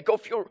 Take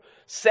off your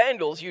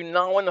sandals, you're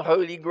now on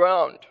holy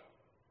ground.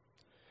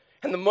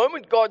 And the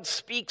moment God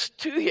speaks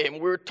to him,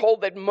 we're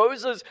told that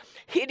Moses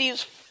hid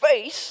his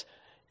face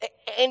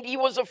and he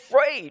was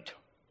afraid.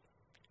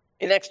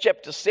 In Acts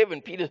chapter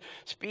 7, Peter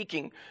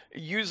speaking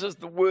uses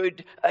the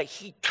word,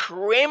 he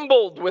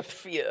trembled with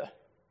fear.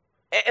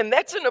 And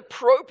that's an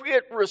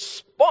appropriate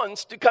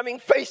response to coming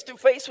face to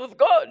face with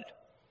God.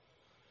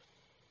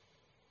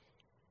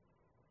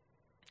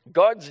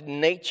 God's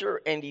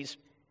nature and his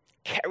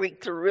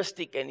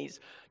characteristic and his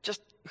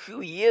just who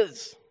he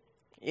is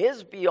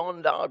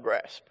beyond our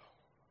grasp.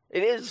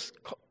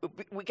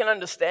 We can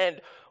understand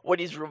what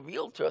is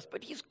revealed to us,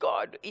 but he's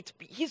God.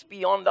 He's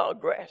beyond our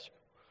grasp.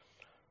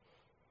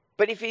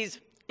 But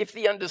if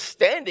the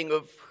understanding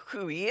of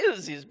who he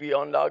is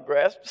beyond our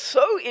grasp,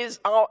 so is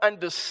our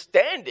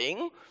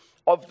understanding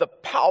of the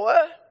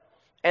power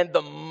and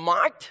the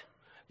might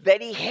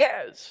that he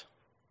has.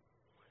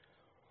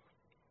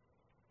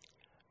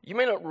 You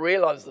may not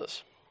realize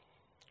this,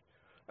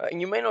 and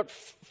you may not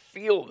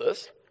feel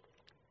this,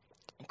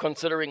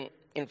 considering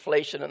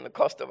inflation and the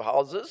cost of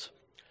houses.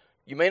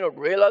 You may not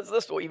realize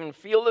this or even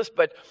feel this,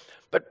 but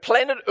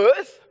planet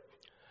Earth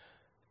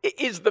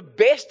is the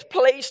best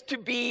place to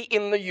be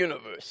in the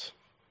universe.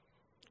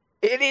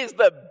 It is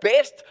the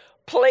best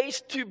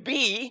place to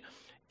be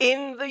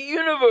in the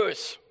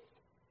universe.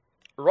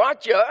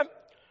 Right here,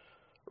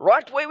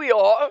 right where we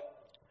are,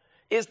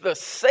 is the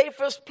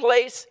safest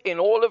place in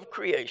all of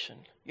creation.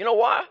 You know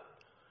why?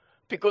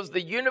 Because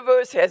the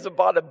universe has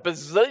about 1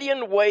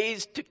 bazillion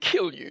ways to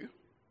kill you.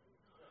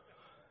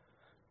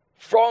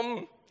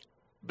 from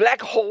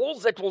black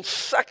holes that will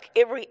suck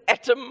every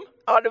atom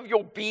out of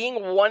your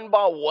being one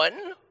by one,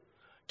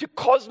 to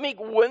cosmic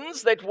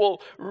winds that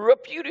will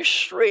rip you to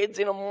shreds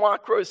in a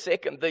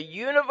microsecond. The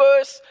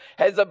universe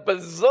has a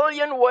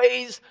bazillion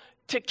ways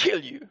to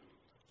kill you.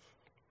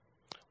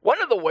 One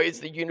of the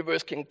ways the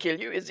universe can kill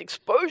you is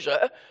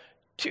exposure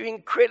to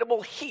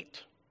incredible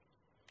heat.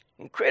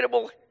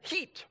 Incredible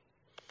heat.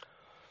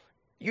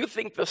 You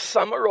think the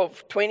summer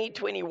of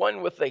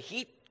 2021 with the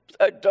heat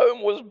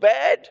dome was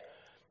bad?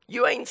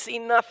 You ain't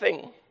seen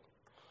nothing.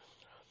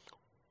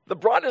 The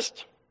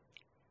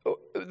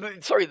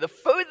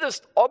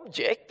furthest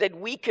object that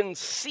we can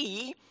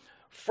see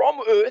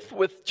from Earth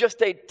with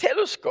just a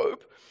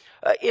telescope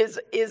is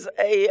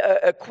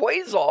a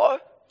quasar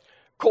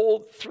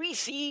called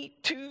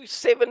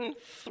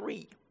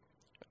 3C273.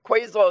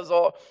 Quasars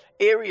are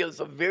areas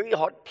of very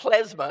hot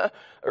plasma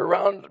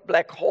around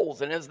black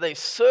holes, and as they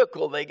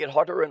circle, they get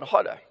hotter and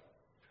hotter.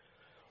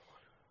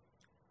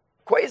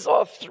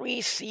 Quasar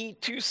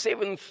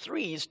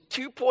 3C273 is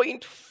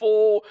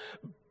 2.4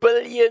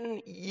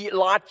 billion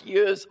light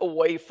years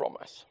away from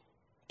us.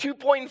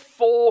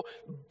 2.4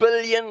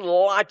 billion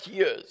light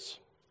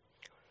years.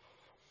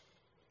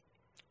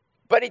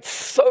 But it's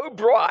so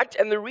bright,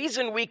 and the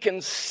reason we can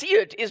see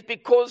it is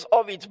because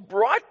of its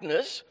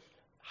brightness.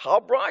 How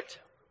bright?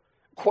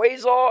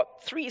 Quasar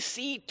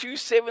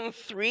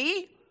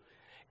 3C273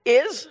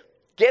 is,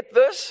 get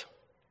this,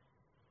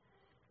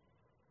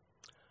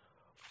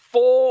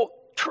 4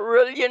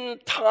 trillion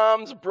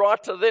times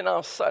brighter than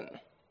our sun.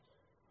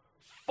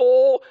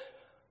 4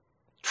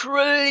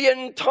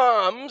 trillion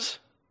times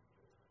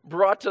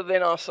brighter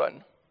than our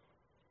sun.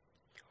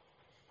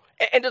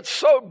 And it's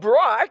so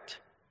bright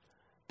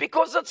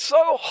because it's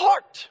so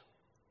hot.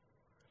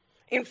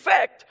 In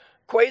fact,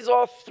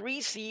 Quasar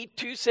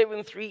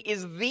 3C273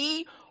 is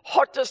the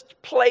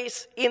hottest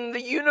place in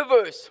the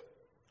universe.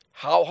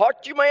 How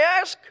hot, you may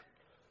ask?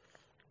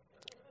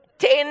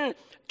 10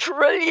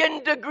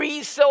 trillion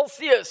degrees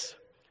Celsius.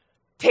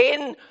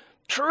 10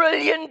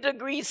 trillion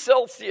degrees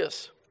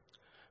Celsius.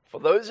 For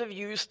those of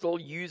you still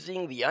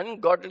using the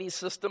ungodly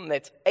system,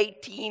 that's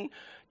 18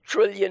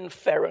 trillion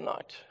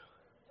Fahrenheit.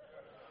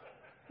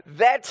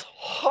 That's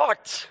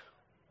hot.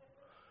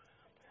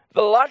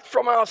 The light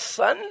from our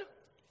sun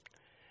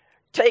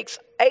takes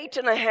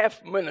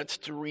 8.5 minutes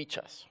to reach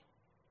us.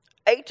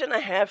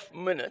 8.5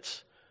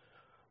 minutes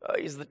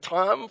is the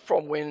time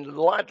from when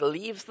light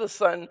leaves the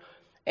sun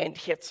and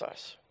hits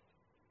us.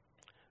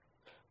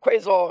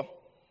 Quasar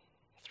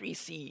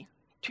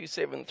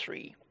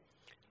 3C273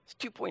 is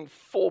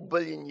 2.4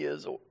 billion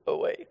years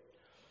away.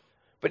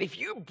 But if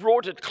you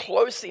brought it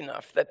close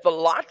enough that the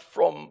light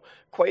from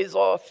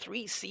Quasar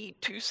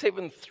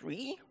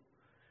 3C273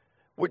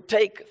 would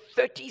take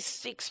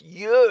 36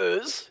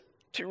 years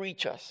to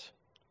reach us.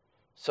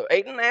 So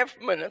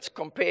 8.5 minutes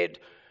compared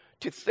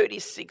to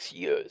 36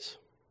 years.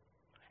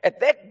 At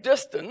that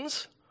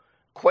distance,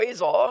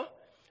 Quasar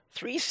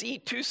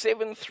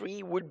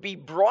 3C273 would be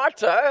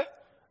brighter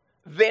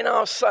than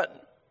our sun.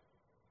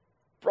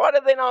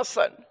 Brighter than our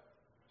sun.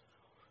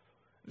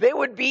 There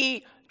would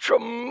be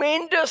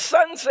tremendous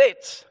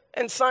sunsets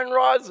and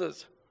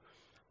sunrises,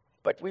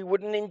 but we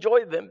wouldn't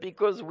enjoy them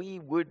because we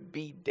would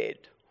be dead.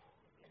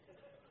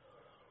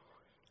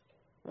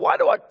 Why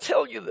do I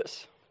tell you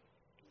this?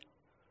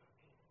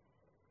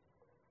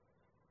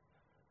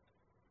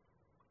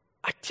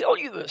 I tell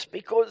you this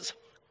because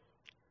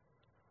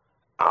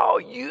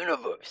our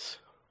universe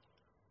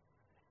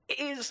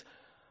is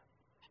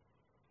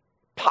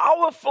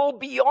powerful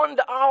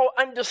beyond our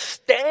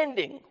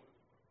understanding.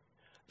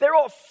 There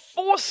are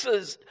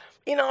forces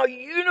in our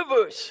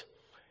universe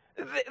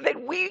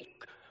that we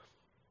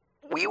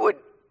would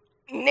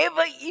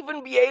never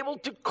even be able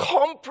to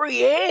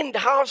comprehend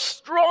how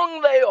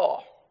strong they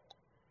are.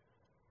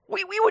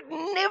 We would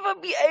never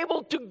be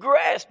able to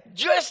grasp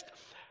just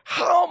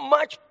how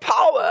much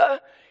power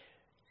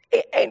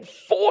and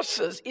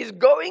forces is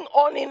going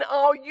on in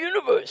our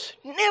universe.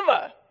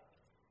 Never.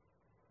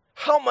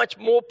 How much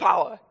more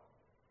power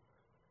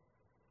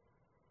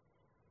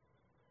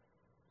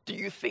do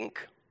you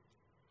think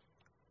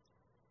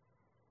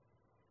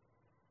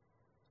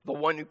the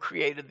one who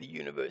created the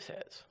universe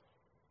has?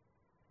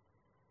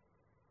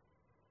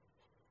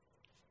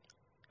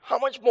 How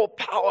much more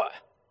power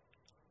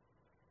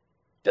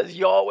does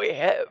Yahweh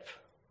have?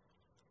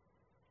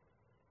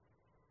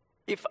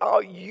 If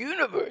our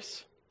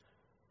universe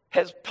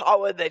has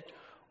power that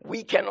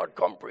we cannot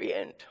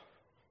comprehend.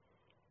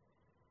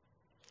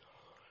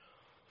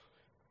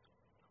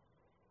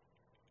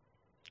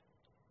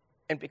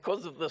 And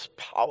because of this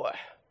power,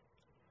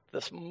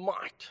 this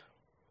might,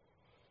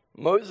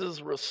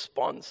 Moses'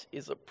 response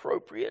is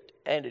appropriate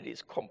and it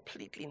is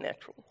completely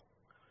natural.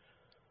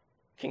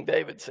 King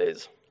David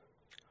says,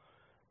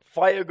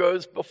 fire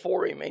goes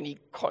before him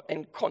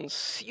and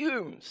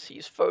consumes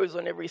his foes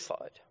on every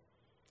side.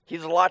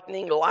 His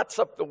lightning lights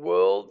up the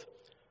world.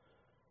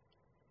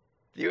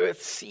 The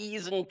earth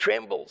sees and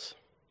trembles.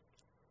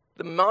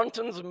 The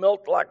mountains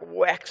melt like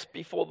wax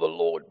before the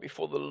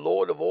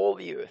Lord of all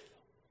the earth.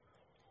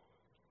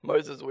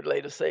 Moses would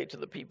later say to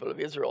the people of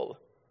Israel,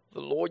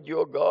 "The Lord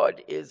your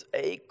God is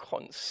a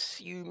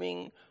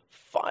consuming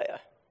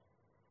fire."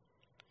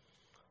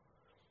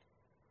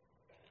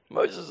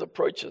 Moses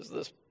approaches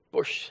this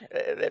bush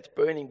that's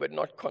burning but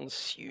not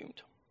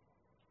consumed.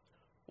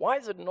 Why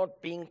is it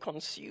not being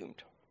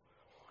consumed?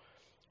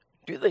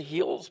 Do the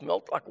hills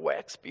melt like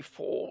wax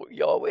before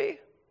Yahweh?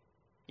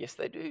 Yes,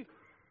 they do.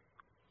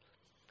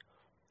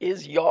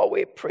 Is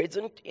Yahweh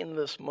present in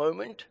this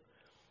moment?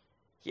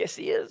 Yes,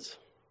 he is.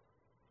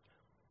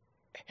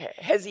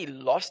 Has he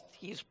lost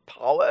his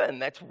power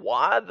and that's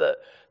why the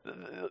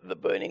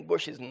burning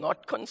bush is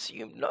not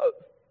consumed? No.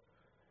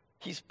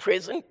 He's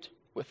present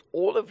with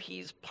all of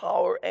his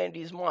power and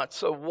his might.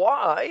 So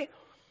why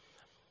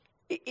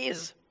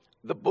is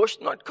the bush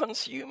not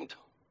consumed?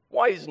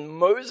 Why is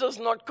Moses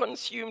not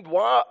consumed?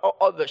 Why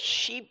are the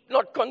sheep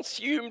not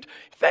consumed?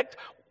 In fact,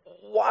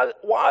 why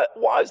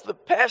is the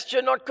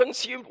pasture not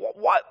consumed?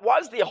 Why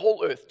is the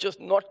whole earth just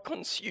not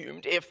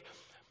consumed if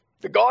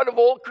the God of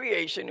all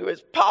creation, who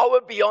has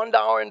power beyond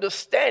our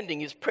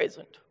understanding, is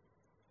present?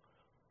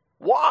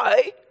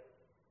 Why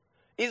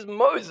is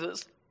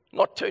Moses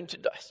not turned to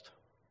dust?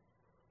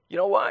 You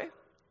know why?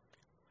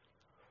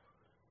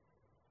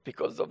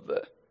 Because of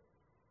the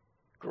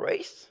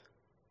grace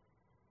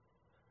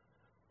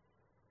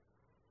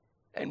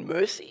and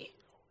mercy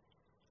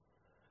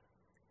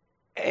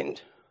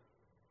and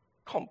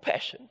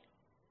compassion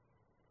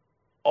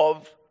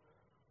of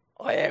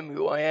I am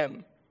who I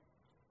am.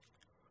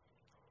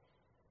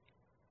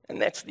 And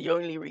that's the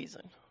only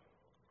reason.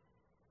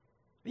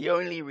 The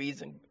only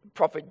reason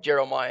Prophet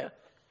Jeremiah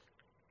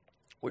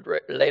would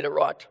later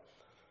write,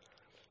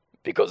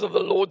 because of the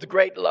Lord's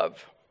great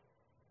love,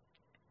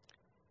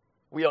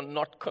 we are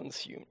not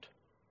consumed.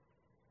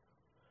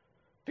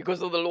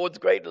 Because of the Lord's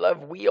great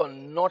love, we are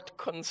not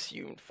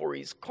consumed, for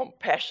his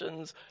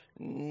compassions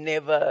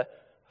never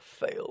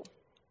fail.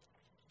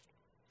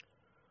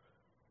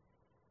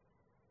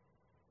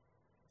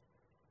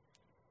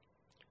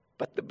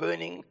 But the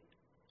burning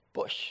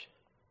bush,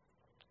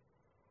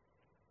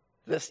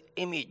 this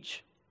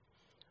image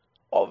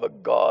of a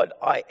God,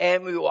 I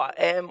am who I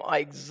am, I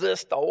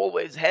exist, I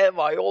always have,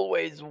 I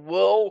always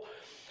will.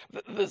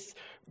 This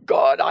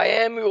God, I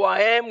am who I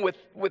am, with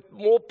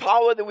more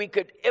power than we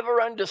could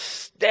ever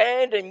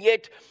understand, and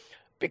yet,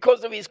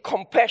 because of his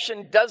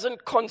compassion,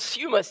 doesn't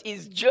consume us,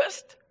 is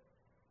just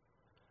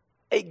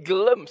a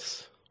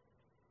glimpse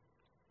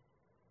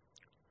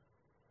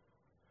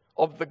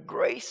of the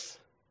grace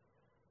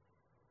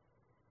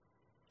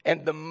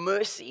and the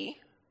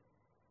mercy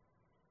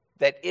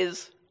that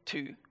is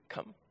to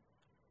come.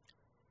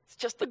 It's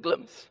just a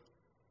glimpse.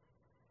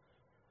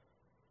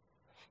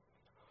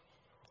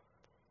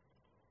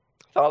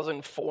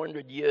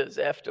 1,400 years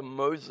after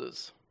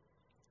Moses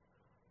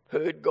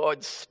heard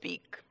God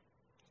speak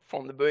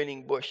from the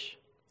burning bush,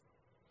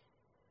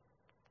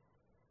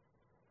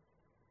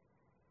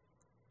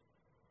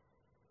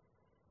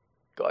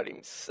 God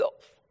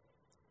himself,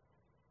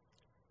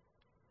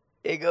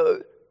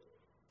 ego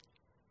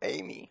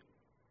eimi,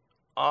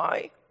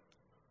 I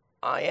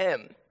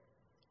am,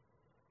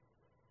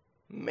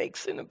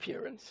 makes an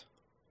appearance.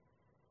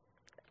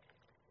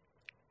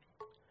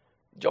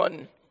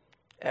 John,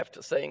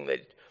 after saying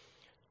that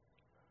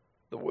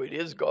the Word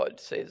is God,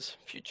 says,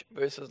 future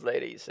verses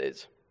later, he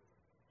says,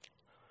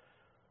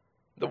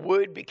 the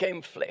Word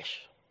became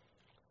flesh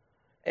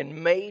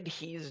and made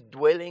his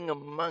dwelling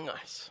among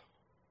us.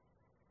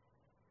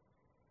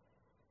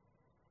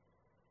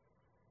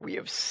 We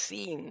have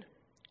seen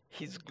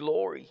his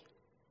glory,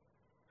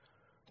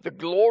 the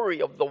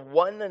glory of the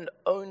one and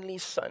only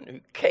Son who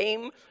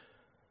came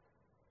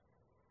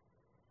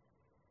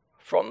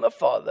from the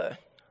Father,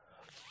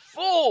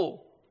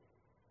 full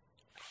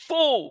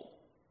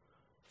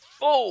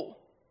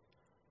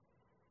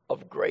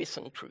of grace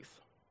and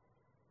truth.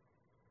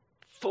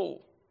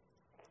 Full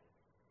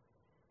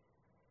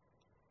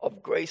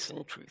of grace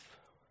and truth.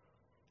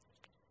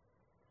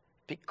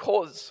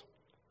 Because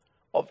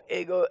of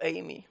ego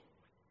eimi,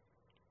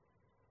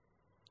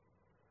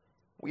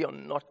 we are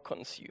not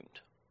consumed.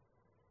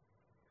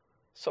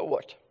 So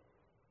what?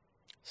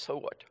 So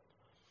what?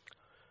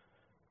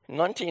 In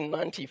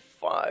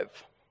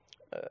 1995,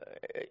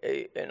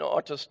 an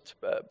artist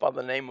by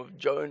the name of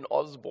Joan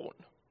Osborne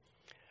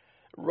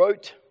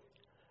wrote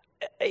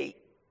a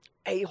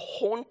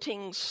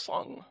haunting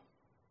song.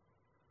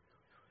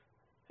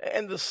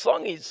 And the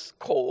song is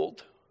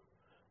called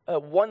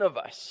One of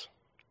Us.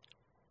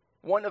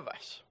 One of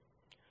Us.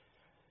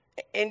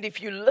 And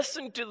if you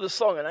listen to the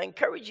song, and I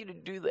encourage you to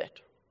do that,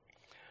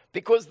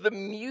 because the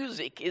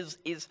music is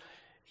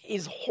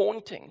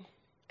haunting.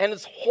 And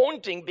it's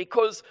haunting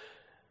because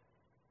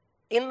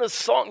in the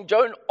song,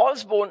 Joan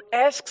Osborne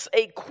asks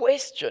a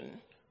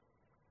question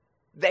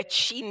that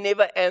she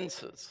never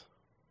answers.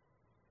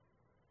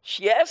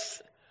 She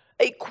asks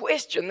a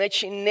question that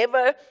she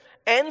never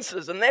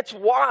answers, and that's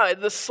why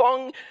the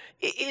song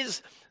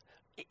is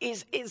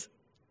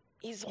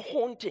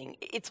haunting.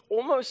 It's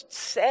almost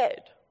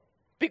sad,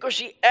 because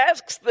she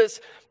asks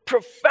this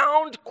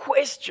profound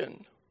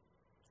question.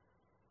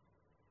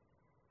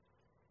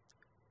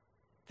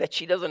 that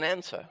she doesn't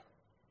answer.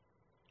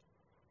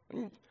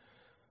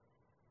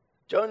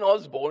 Joan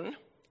Osborne,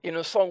 in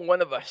her song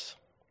One of Us,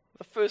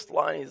 the first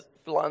lines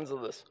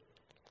of this.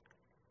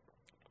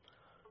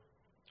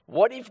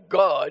 What if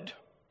God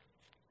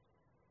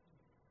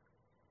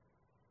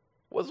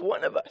was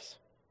one of us?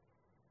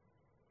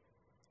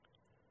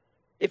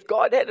 If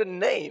God had a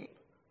name,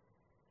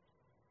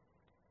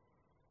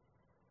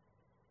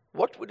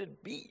 what would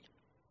it be?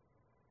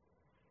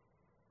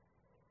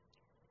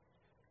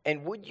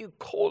 And would you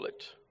call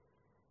it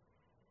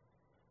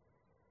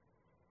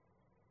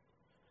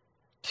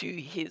to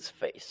his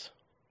face?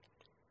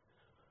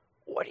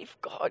 What if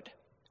God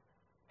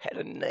had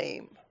a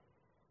name?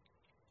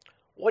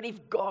 What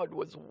if God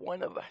was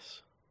one of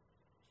us?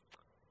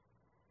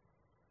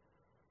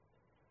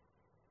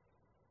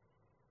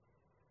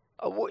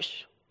 I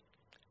wish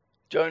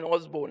Joan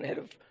Osborne had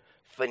have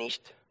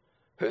finished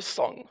her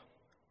song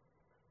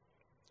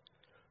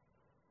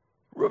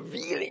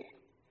revealing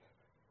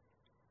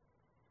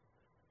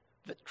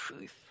the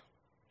truth.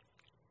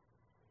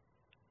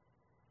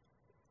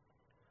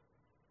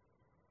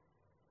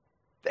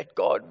 That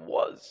God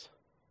was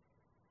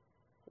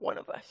one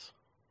of us.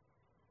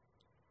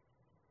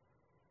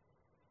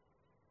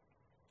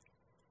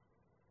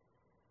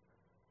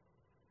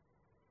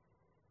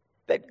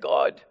 That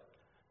God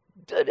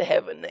did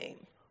have a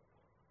name.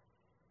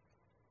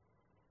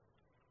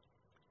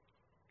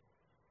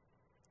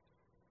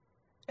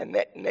 And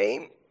that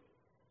name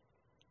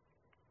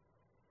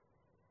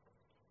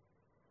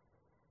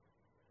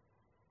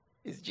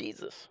is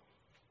Jesus.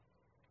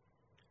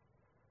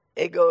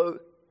 Ego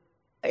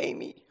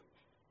Amy.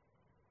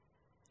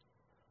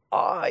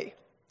 I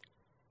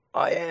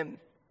am.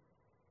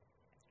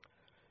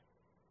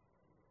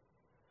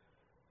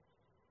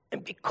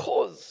 And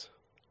because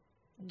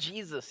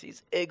Jesus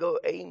is Ego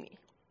Amy,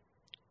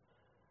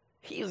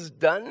 he has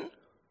done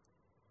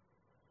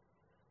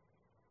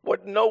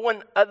what no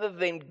one other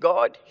than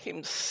God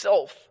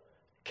himself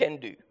can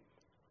do.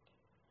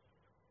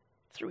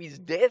 Through his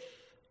death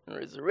and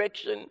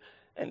resurrection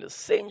and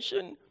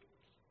ascension,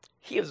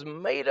 he has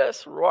made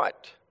us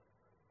right.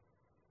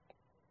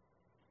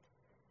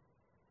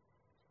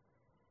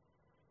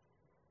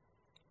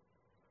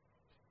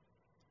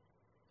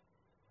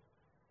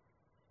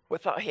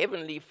 With our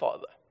Heavenly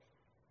Father.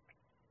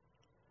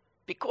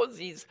 Because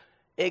he's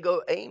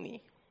Ego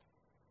Amy.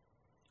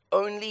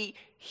 Only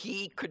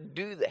he could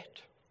do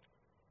that.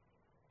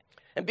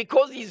 And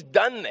because he's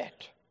done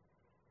that,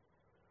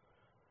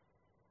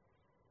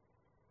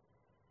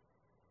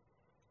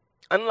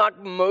 unlike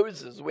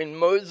Moses, when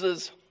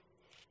Moses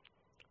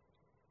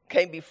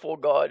came before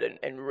God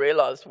and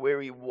realized where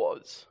he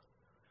was,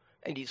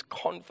 and his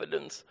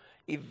confidence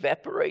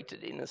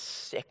evaporated in a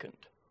second.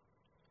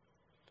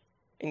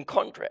 In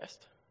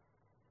contrast,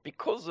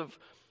 because of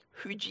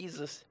who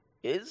Jesus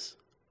is,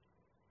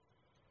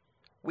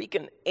 we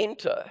can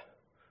enter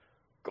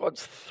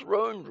God's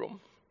throne room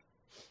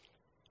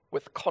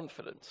with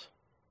confidence.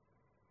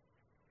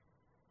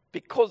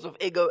 Because of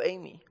Ego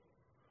Amy,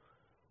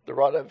 the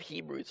writer of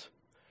Hebrews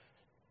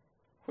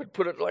would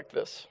put it like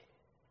this,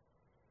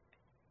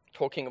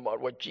 talking about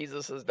what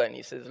Jesus has done.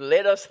 He says,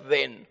 let us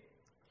then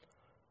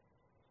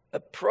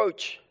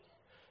approach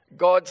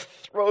God's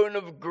throne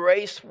of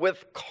grace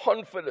with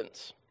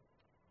confidence,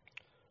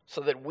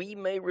 so that we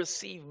may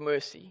receive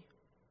mercy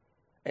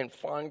and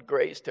find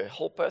grace to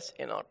help us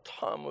in our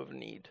time of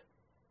need.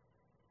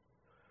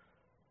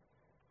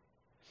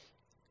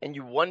 And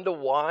you wonder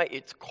why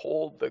it's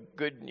called the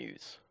good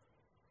news.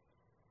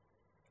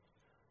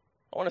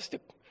 I want us to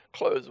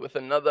close with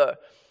another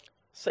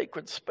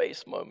sacred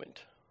space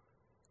moment.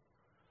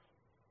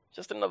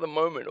 Just another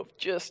moment of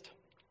just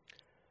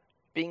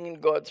being in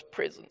God's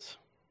presence.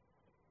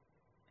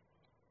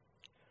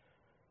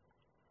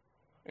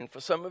 And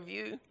for some of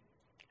you,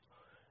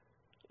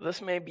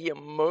 this may be a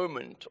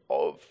moment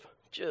of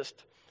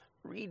just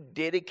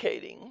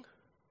rededicating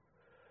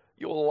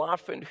your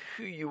life and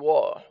who you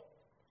are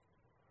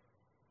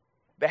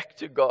back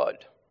to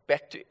God,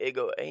 back to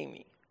Ego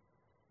Amy,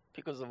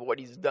 because of what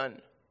he's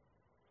done.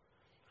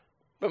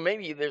 But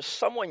maybe there's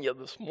someone here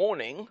this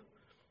morning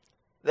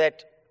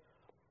that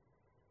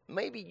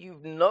maybe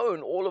you've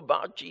known all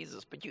about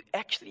Jesus, but you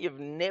actually have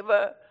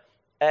never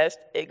asked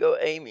Ego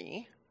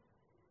Amy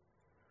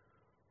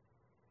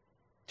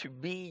to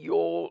be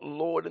your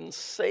Lord and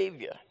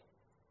Savior.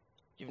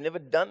 You've never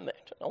done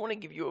that. I want to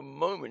give you a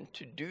moment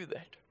to do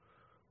that.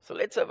 So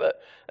let's have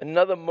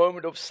another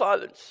moment of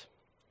silence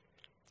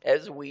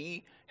as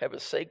we have a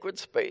sacred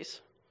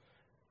space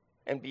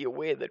and be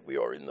aware that we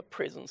are in the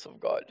presence of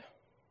God.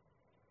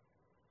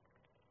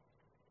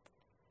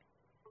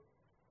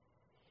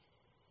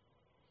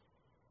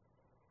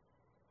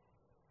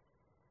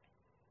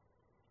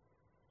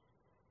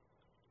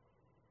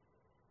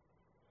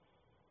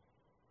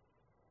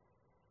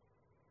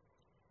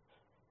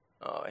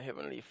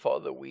 Heavenly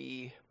Father,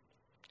 we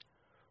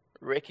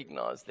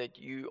recognize that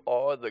you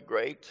are the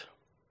great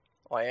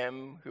I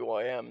am who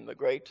I am, the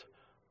great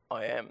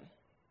I am.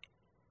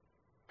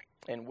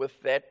 And with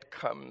that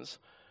comes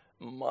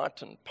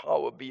might and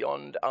power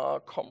beyond our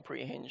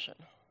comprehension.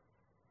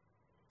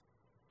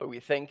 But we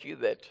thank you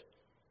that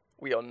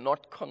we are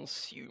not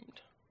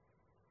consumed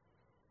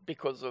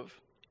because of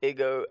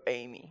ego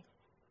Amy,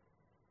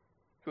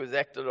 who has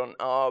acted on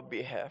our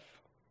behalf.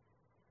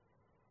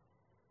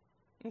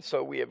 And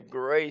so we have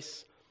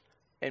grace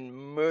and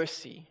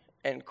mercy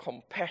and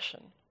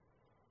compassion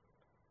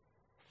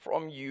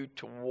from you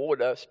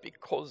toward us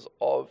because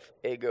of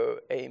ego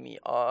Amy,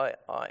 I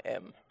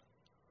am.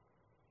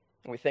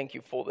 And we thank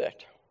you for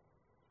that.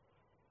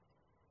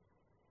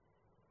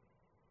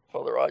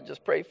 Father, I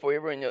just pray for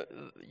everyone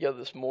here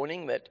this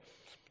morning that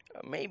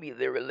maybe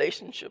their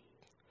relationship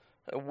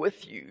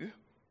with you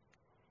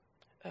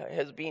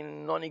has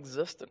been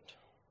non-existent.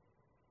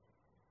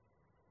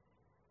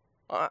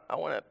 I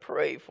want to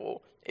pray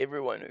for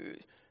everyone who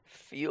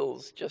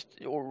feels just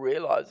or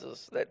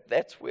realizes that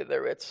that's where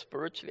they're at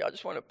spiritually. I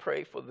just want to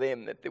pray for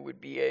them that there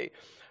would be a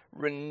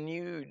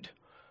renewed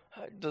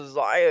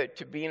desire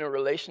to be in a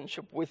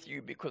relationship with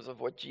you because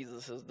of what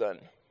Jesus has done.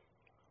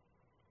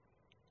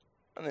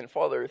 And then,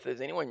 Father, if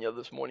there's anyone here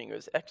this morning who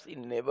has actually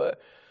never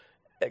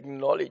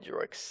acknowledged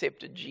or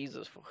accepted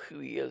Jesus for who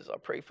he is, I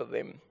pray for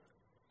them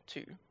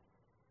too.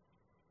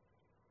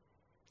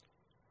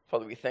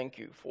 Father, we thank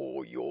you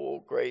for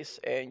your grace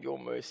and your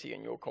mercy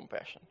and your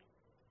compassion.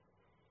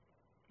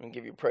 And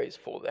give you praise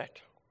for that.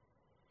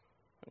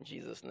 In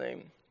Jesus'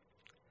 name,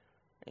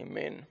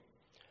 amen.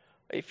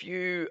 If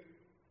you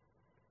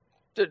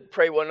did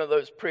pray one of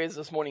those prayers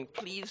this morning,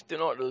 please do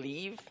not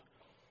leave.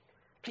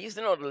 Please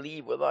do not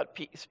leave without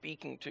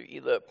speaking to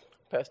either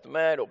Pastor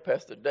Matt or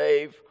Pastor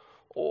Dave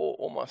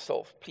or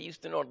myself. Please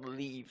do not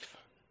leave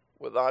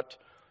without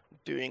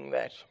doing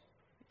that.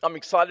 I'm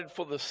excited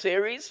for the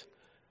series.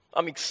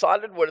 I'm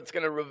excited what it's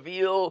going to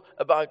reveal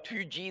about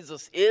who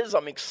Jesus is.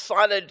 I'm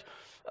excited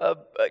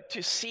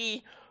to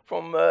see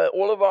from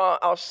all of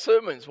our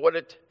sermons what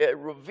it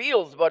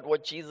reveals about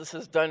what Jesus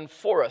has done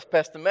for us.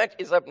 Pastor Matt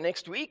is up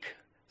next week.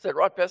 Is that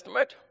right, Pastor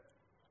Matt?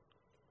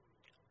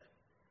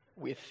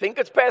 We think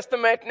it's Pastor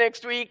Matt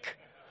next week.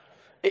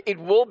 It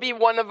will be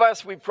one of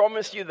us. We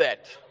promise you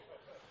that.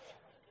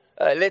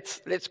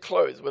 Let's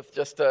close with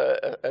just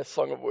a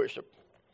song of worship.